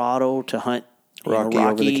 Colorado to hunt Rockies.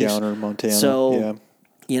 Over the counter, Montana. So,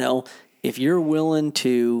 if you're willing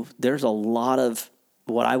to, there's a lot of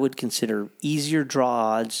what I would consider easier draw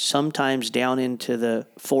odds, sometimes down into the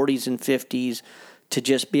 40s and 50s, to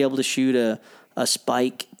just be able to shoot a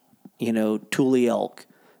spike, Thule elk.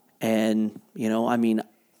 And, I mean,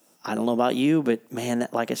 I don't know about you, but man,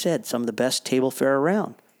 like I said, some of the best table fare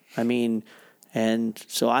around. I mean, and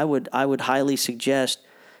so I would highly suggest,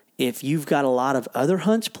 if you've got a lot of other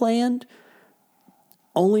hunts planned,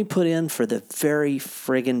 only put in for the very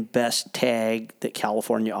friggin' best tag that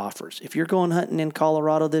California offers. If you're going hunting in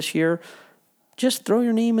Colorado this year, just throw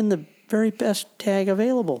your name in the very best tag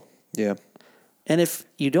available. Yeah. And if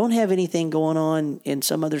you don't have anything going on in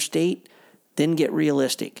some other state, then get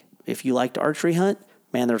realistic. If you like to archery hunt,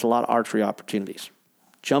 man, there's a lot of archery opportunities.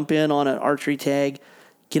 Jump in on an archery tag,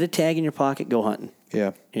 get a tag in your pocket, go hunting.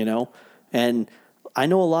 Yeah. And I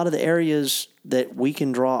know a lot of the areas that we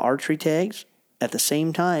can draw archery tags. At the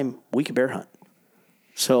same time, we can bear hunt.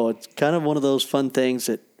 So it's kind of one of those fun things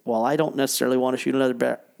that, while I don't necessarily want to shoot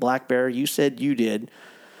another black bear, you said you did,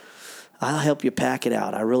 I'll help you pack it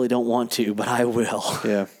out. I really don't want to, but I will.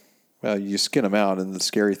 Yeah. Well, you skin them out, and the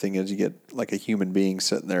scary thing is you get like a human being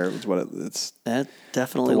sitting there. It was it's. That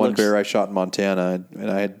definitely. The one bear I shot in Montana, and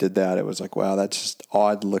I did that. It was like, wow, that's just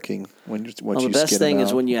odd looking when you the best thing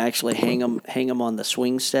is when you actually hang them on the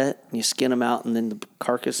swing set, and you skin them out, and then the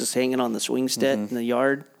carcass is hanging on the swing set in the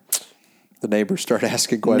yard. The neighbors start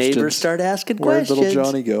asking questions. Where'd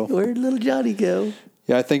little Johnny go?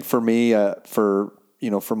 Yeah, I think for me, for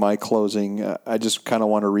for my closing, I just kind of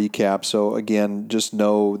want to recap. So again, just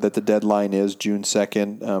know that the deadline is June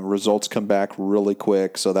 2nd. Results come back really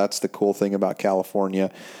quick. So that's the cool thing about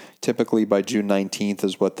California. Typically by June 19th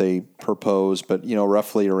is what they propose, but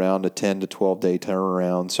roughly around a 10 to 12 day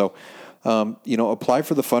turnaround. So, apply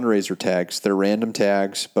for the fundraiser tags. They're random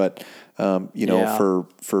tags, but for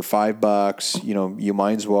 $5, you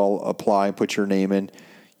might as well apply and put your name in.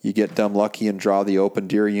 You get dumb lucky and draw the open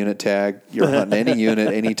deer unit tag. You're hunting any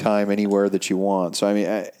unit, anytime, anywhere that you want. So, I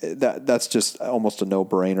mean, that's just almost a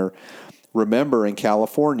no-brainer. Remember, in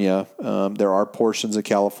California, there are portions of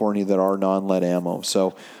California that are non-lead ammo.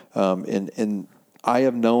 So, and I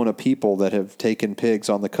have known of people that have taken pigs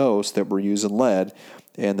on the coast that were using lead,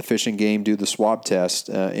 and the Fish and Game do the swab test,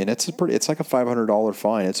 and it's like a $500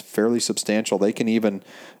 fine. It's fairly substantial. They can even,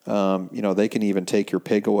 take your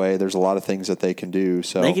pig away. There's a lot of things that they can do.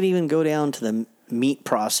 So they can even go down to the meat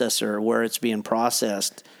processor where it's being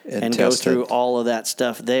processed and go through all of that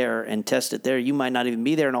stuff there and test it there. You might not even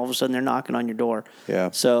be there, and all of a sudden they're knocking on your door.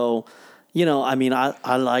 Yeah. So,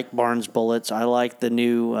 I like Barnes bullets. I like the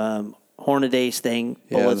new Hornadace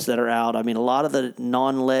bullets that are out. I mean, a lot of the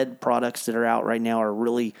non-lead products that are out right now are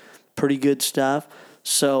really pretty good stuff.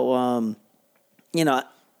 So,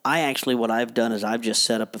 I actually, what I've done is I've just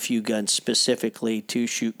set up a few guns specifically to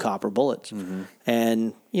shoot copper bullets. Mm-hmm.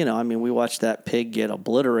 And, we watched that pig get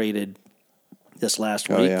obliterated this last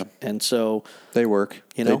week. Yeah. And so they work.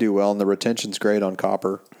 They do well, and the retention's great on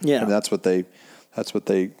copper. Yeah. I mean, that's what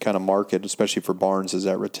they kind of market, especially for Barnes, is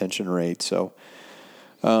that retention rate. So,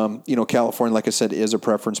 California, like I said, is a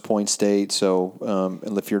preference point state. So,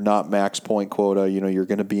 and if you're not max point quota, you're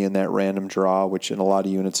going to be in that random draw, which in a lot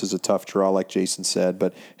of units is a tough draw, like Jason said.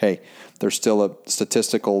 But hey, there's still a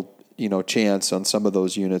statistical, chance on some of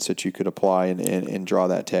those units that you could apply and draw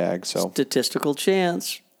that tag. So statistical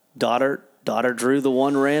chance. Daughter drew the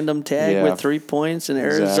one random tag with 3 points in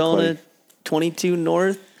Arizona, 22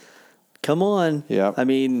 North. Come on. Yeah. I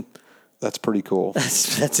mean, that's pretty cool.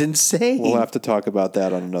 That's insane. We'll have to talk about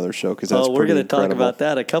that on another show because that's we're going to talk about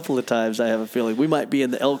that a couple of times. I have a feeling we might be in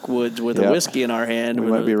the elk woods with a whiskey in our hand. We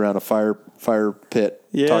might be around a fire pit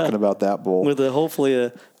talking about that bull with hopefully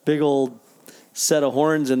a big old set of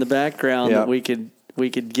horns in the background that we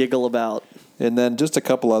could giggle about. And then just a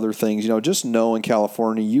couple other things. Just know in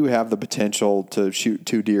California you have the potential to shoot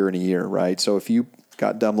 2 deer in a year, right? So if you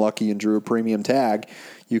got dumb lucky and drew a premium tag,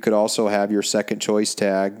 you could also have your second choice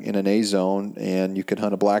tag in an A zone, and you could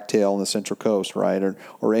hunt a blacktail on the Central Coast, right?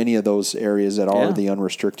 Or any of those areas that are the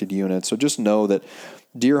unrestricted units. So just know that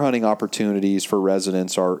deer hunting opportunities for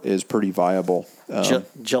residents is pretty viable.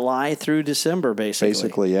 July through December, basically.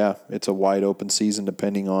 Basically, yeah. It's a wide open season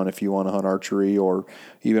depending on if you want to hunt archery or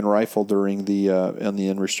even rifle during on the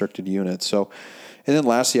unrestricted units. So, and then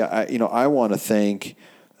lastly, I want to thank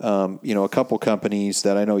a couple companies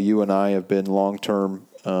that I know you and I have been long-term,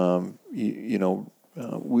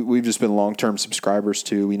 we've just been long-term subscribers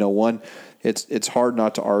to. One, it's hard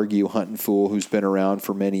not to argue Hunt and Fool, who's been around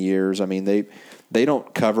for many years. I mean, they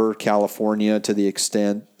don't cover California to the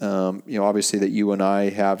extent, obviously that you and I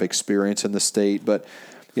have experience in the state, but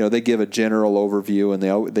they give a general overview, and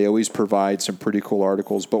they always provide some pretty cool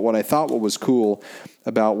articles. But what I thought was cool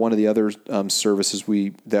about one of the other services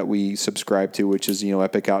that we subscribe to, which is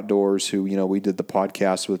Epic Outdoors, who we did the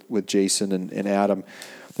podcast with Jason and Adam.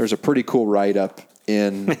 There's a pretty cool write up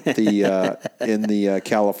in the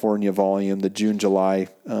California volume, the June-July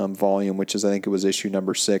volume, which is, I think it was issue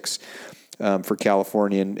number 6. For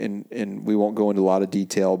California, and we won't go into a lot of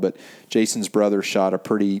detail, but Jason's brother shot a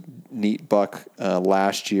pretty neat buck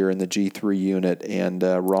last year in the G3 unit, and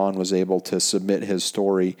Ron was able to submit his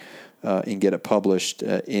story and get it published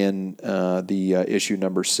in the issue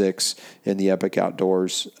number 6 in the Epic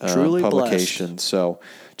Outdoors publication. Blessed. So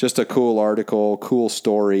just a cool article, cool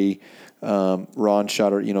story. Ron shot,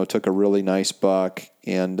 took a really nice buck,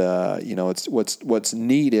 and it's what's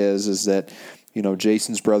neat is that.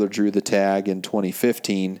 Jason's brother drew the tag in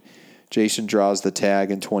 2015. Jason draws the tag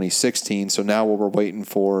in 2016. So now what we're waiting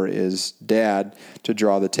for is Dad to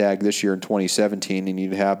draw the tag this year in 2017, and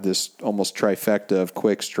you'd have this almost trifecta of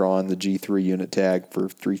quicks drawing the G3 unit tag for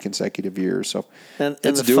 3 consecutive years. So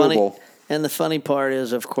it's doable. And the funny part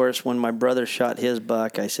is, of course, when my brother shot his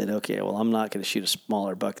buck, I said, okay, well, I'm not going to shoot a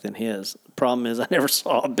smaller buck than his. The problem is I never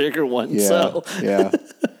saw a bigger one. Yeah.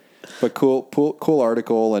 But cool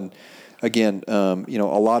article, and again, a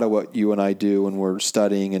lot of what you and I do when we're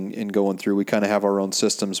studying and going through, we kind of have our own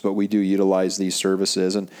systems, but we do utilize these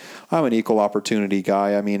services. And I'm an equal opportunity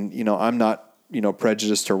guy. I mean, I'm not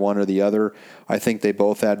prejudiced to one or the other. I think they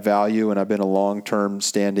both add value, and I've been a long-term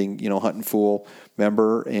standing, Hunt and Fool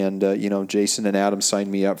member, and Jason and Adam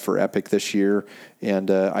signed me up for Epic this year, and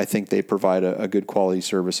I think they provide a good quality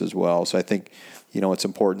service as well. So I think it's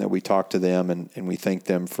important that we talk to them and we thank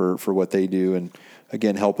them for what they do, and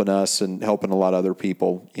again helping us and helping a lot of other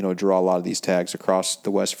people draw a lot of these tags across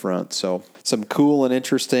the West Front. So some cool and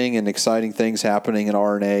interesting and exciting things happening at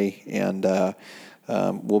R&A, and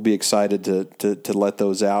we'll be excited to let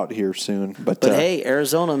those out here soon. But hey,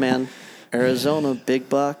 Arizona, man, Arizona, big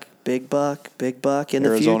buck in the future.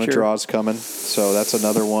 Arizona draws coming, so that's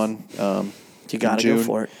another one. You got to go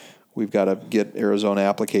for it. We've got to get Arizona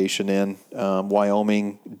application in.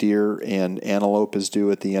 Wyoming deer and antelope is due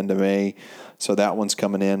at the end of May, so that one's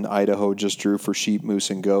coming in. Idaho just drew for sheep,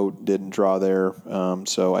 moose, and goat. Didn't draw there.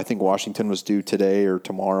 So I think Washington was due today or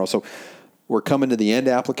tomorrow. So we're coming to the end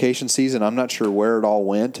of application season. I'm not sure where it all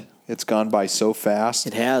went. It's gone by so fast.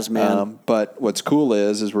 It has, man. But what's cool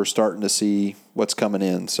is we're starting to see what's coming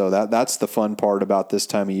in. So that's the fun part about this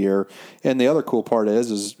time of year. And the other cool part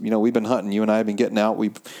is we've been hunting. You and I have been getting out.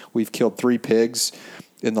 We've killed 3 pigs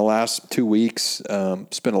in the last 2 weeks.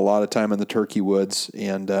 Spent a lot of time in the turkey woods.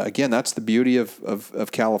 And again, that's the beauty of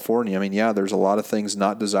California. I mean, yeah, there's a lot of things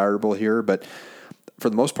not desirable here, but for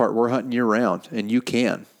the most part, we're hunting year round, and you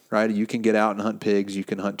can. Right, you can get out and hunt pigs. You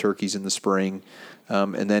can hunt turkeys in the spring,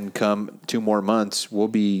 and then come 2 more months, we'll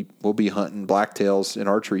be hunting blacktails in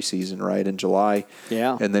archery season, right, in July.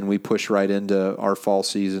 Yeah, and then we push right into our fall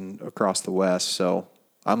season across the West. So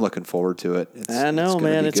I'm looking forward to it. I know,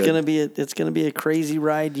 man. It's gonna be a crazy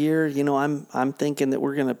ride year. I'm thinking that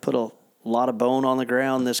we're gonna put a lot of bone on the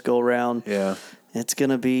ground this go round. Yeah, it's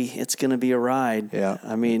gonna be a ride. Yeah,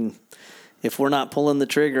 I mean, if we're not pulling the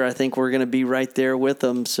trigger, I think we're going to be right there with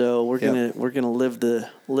them. So we're going to live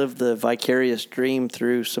the vicarious dream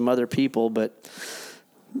through some other people. But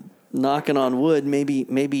knocking on wood,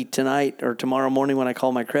 maybe tonight or tomorrow morning when I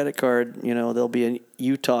call my credit card, there'll be a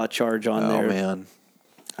Utah charge on there. Oh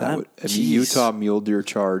man, Utah mule deer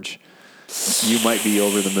charge, you might be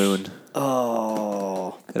over the moon.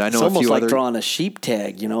 Oh, and I know it's almost like other... drawing a sheep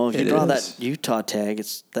tag. If you draw that Utah tag,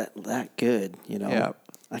 it's that good. Yeah.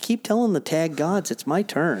 I keep telling the tag gods it's my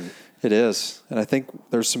turn. It is. And I think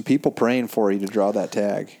there's some people praying for you to draw that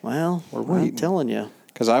tag. Well, I'm telling you.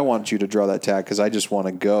 Because I want you to draw that tag because I just want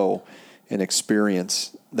to go and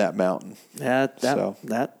experience that mountain. That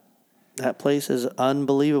place is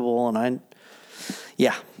unbelievable. And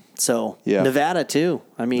So Nevada too.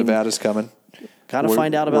 I mean, Nevada's coming. Got to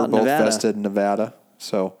find out about Nevada. We're both vested in Nevada.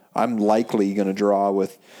 So I'm likely going to draw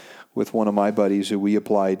with one of my buddies who we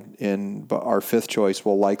applied in, but our 5th choice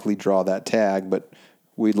will likely draw that tag, but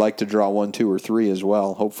we'd like to draw 1, 2, or 3 as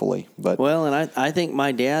well, hopefully. But I think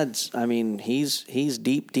my dad's, I mean, he's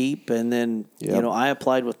deep, and then I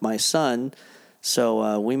applied with my son,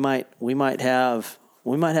 so we might have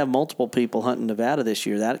multiple people hunting Nevada this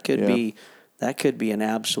year. That could be an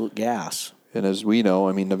absolute gas. And as we know,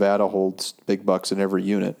 I mean, Nevada holds big bucks in every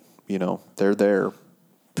unit. They're there.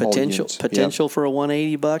 Potential for a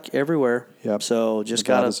 180 buck everywhere. Yep. So just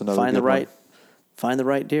got to find the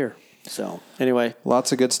right deer. So anyway,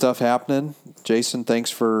 lots of good stuff happening. Jason, thanks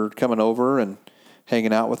for coming over and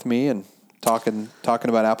hanging out with me and talking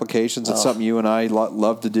about applications. It's something you and I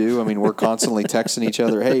love to do. I mean, we're constantly texting each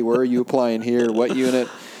other. Hey, where are you applying here? What unit?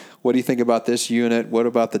 What do you think about this unit? What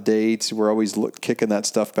about the dates? We're always kicking that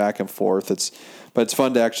stuff back and forth. But it's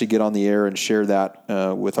fun to actually get on the air and share that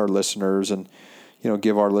with our listeners and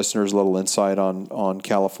give our listeners a little insight on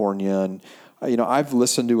California. And, I've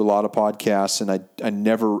listened to a lot of podcasts, and I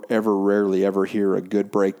never, ever, rarely ever hear a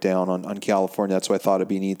good breakdown on California. That's why I thought it'd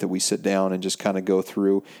be neat that we sit down and just kind of go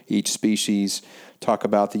through each species, talk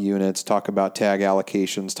about the units, talk about tag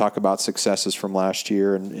allocations, talk about successes from last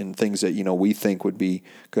year and things that, we think would be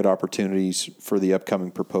good opportunities for the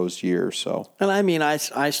upcoming proposed year. So, and I mean,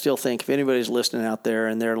 I still think if anybody's listening out there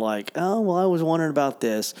and they're like, oh, well, I was wondering about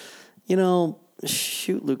this,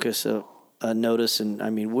 shoot Lucas a notice, and I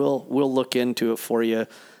mean we'll look into it for you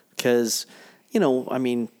because I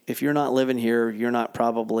mean if you're not living here, you're not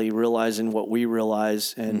probably realizing what we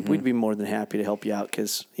realize, and we'd be more than happy to help you out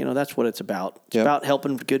because that's what it's about. It's about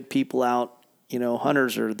helping good people out.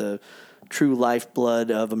 Hunters are the true lifeblood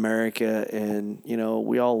of America, and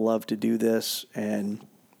we all love to do this. And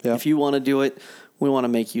if you want to do it, we want to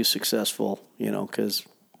make you successful. Because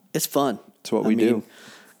it's fun. It's what we do.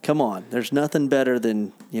 Come on, there's nothing better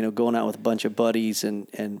than, going out with a bunch of buddies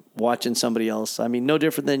and watching somebody else. I mean, no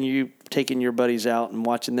different than you taking your buddies out and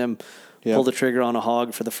watching them pull the trigger on a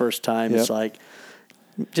hog for the first time. It's like,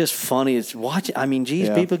 just funny. It's watching. I mean, geez,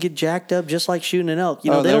 Yeah. people get jacked up just like shooting an elk.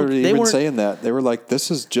 You know, they were even weren't saying that. They were like,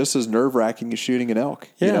 this is just as nerve-wracking as shooting an elk,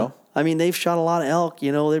 Yeah. you know? I mean, they've shot a lot of elk.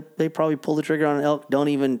 You know, they probably pull the trigger on an elk, don't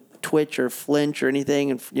even twitch or flinch or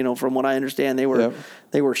anything. And you know, from what I understand, they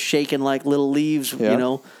were shaking like little leaves. Yep. You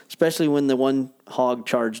know, especially when the one hog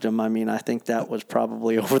charged them. I mean, I think that was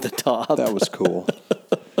probably over the top. That was cool.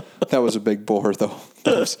 That was a big boar, though.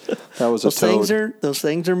 That was those a toad. those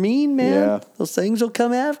things are mean, man. Yeah. Those things will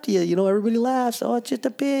come after you. You know, everybody laughs. Oh, it's just a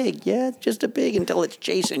pig. Yeah, it's just a pig until it's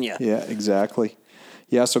chasing you. Yeah, exactly.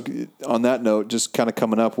 Yeah, so on that note, just kind of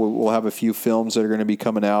coming up, we'll have a few films that are going to be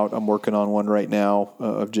coming out. I'm working on one right now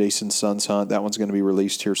of Jason's son's hunt. That one's going to be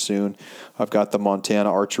released here soon. I've got the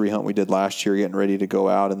Montana archery hunt we did last year getting ready to go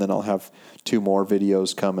out, and then I'll have 2 more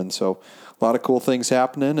videos coming. So a lot of cool things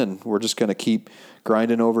happening, and we're just going to keep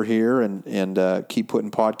grinding over here and keep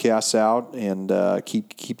putting podcasts out and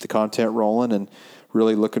keep the content rolling, and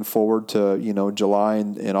really looking forward to, you know, July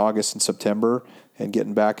and August and September and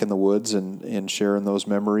getting back in the woods and sharing those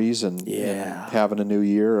memories and having a new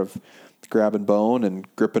year of grabbing bone and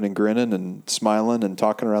gripping and grinning and smiling and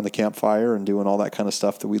talking around the campfire and doing all that kind of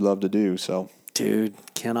stuff that we love to do. So, dude,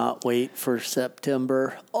 cannot wait for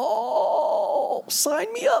September. Oh,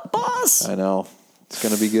 sign me up, boss. I know. It's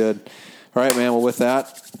going to be good. All right, man. Well, with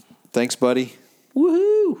that, thanks, buddy.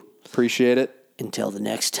 Woohoo. Appreciate it. Until the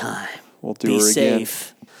next time. We'll do Be her again.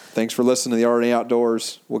 safe. Thanks for listening to the RNA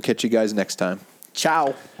Outdoors. We'll catch you guys next time.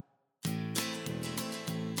 Ciao.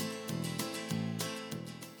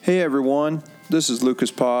 Hey everyone, this is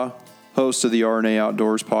Lucas Pa, host of the RNA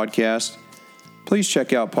Outdoors podcast. Please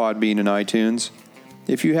check out Podbean and iTunes.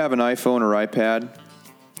 If you have an iPhone or iPad,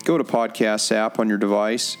 go to Podcasts app on your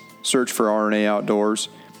device, search for RNA Outdoors,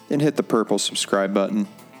 and hit the purple subscribe button.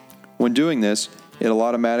 When doing this, it'll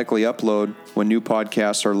automatically upload when new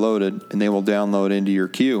podcasts are loaded, and they will download into your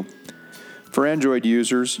queue. For Android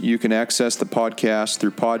users, you can access the podcast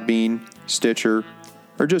through Podbean, Stitcher,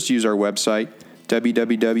 or just use our website,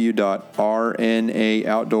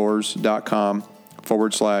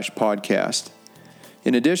 www.rnaoutdoors.com/podcast.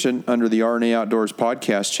 In addition, under the RNA Outdoors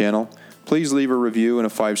podcast channel, please leave a review and a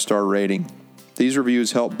 5-star rating. These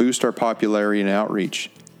reviews help boost our popularity and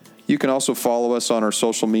outreach. You can also follow us on our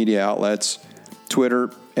social media outlets,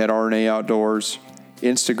 Twitter at RNA Outdoors,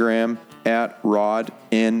 Instagram at Rod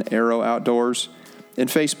N Arrow Outdoors, and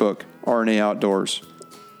Facebook, RNA Outdoors.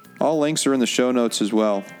 All links are in the show notes as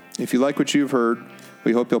well. If you like what you've heard,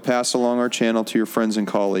 we hope you'll pass along our channel to your friends and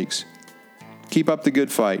colleagues. Keep up the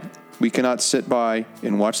good fight. We cannot sit by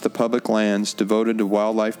and watch the public lands devoted to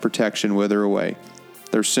wildlife protection wither away.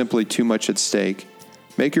 There's simply too much at stake.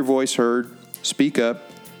 Make your voice heard, speak up,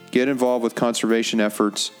 get involved with conservation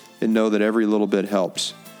efforts, and know that every little bit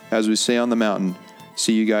helps. As we say on the mountain,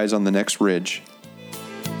 see you guys on the next ridge.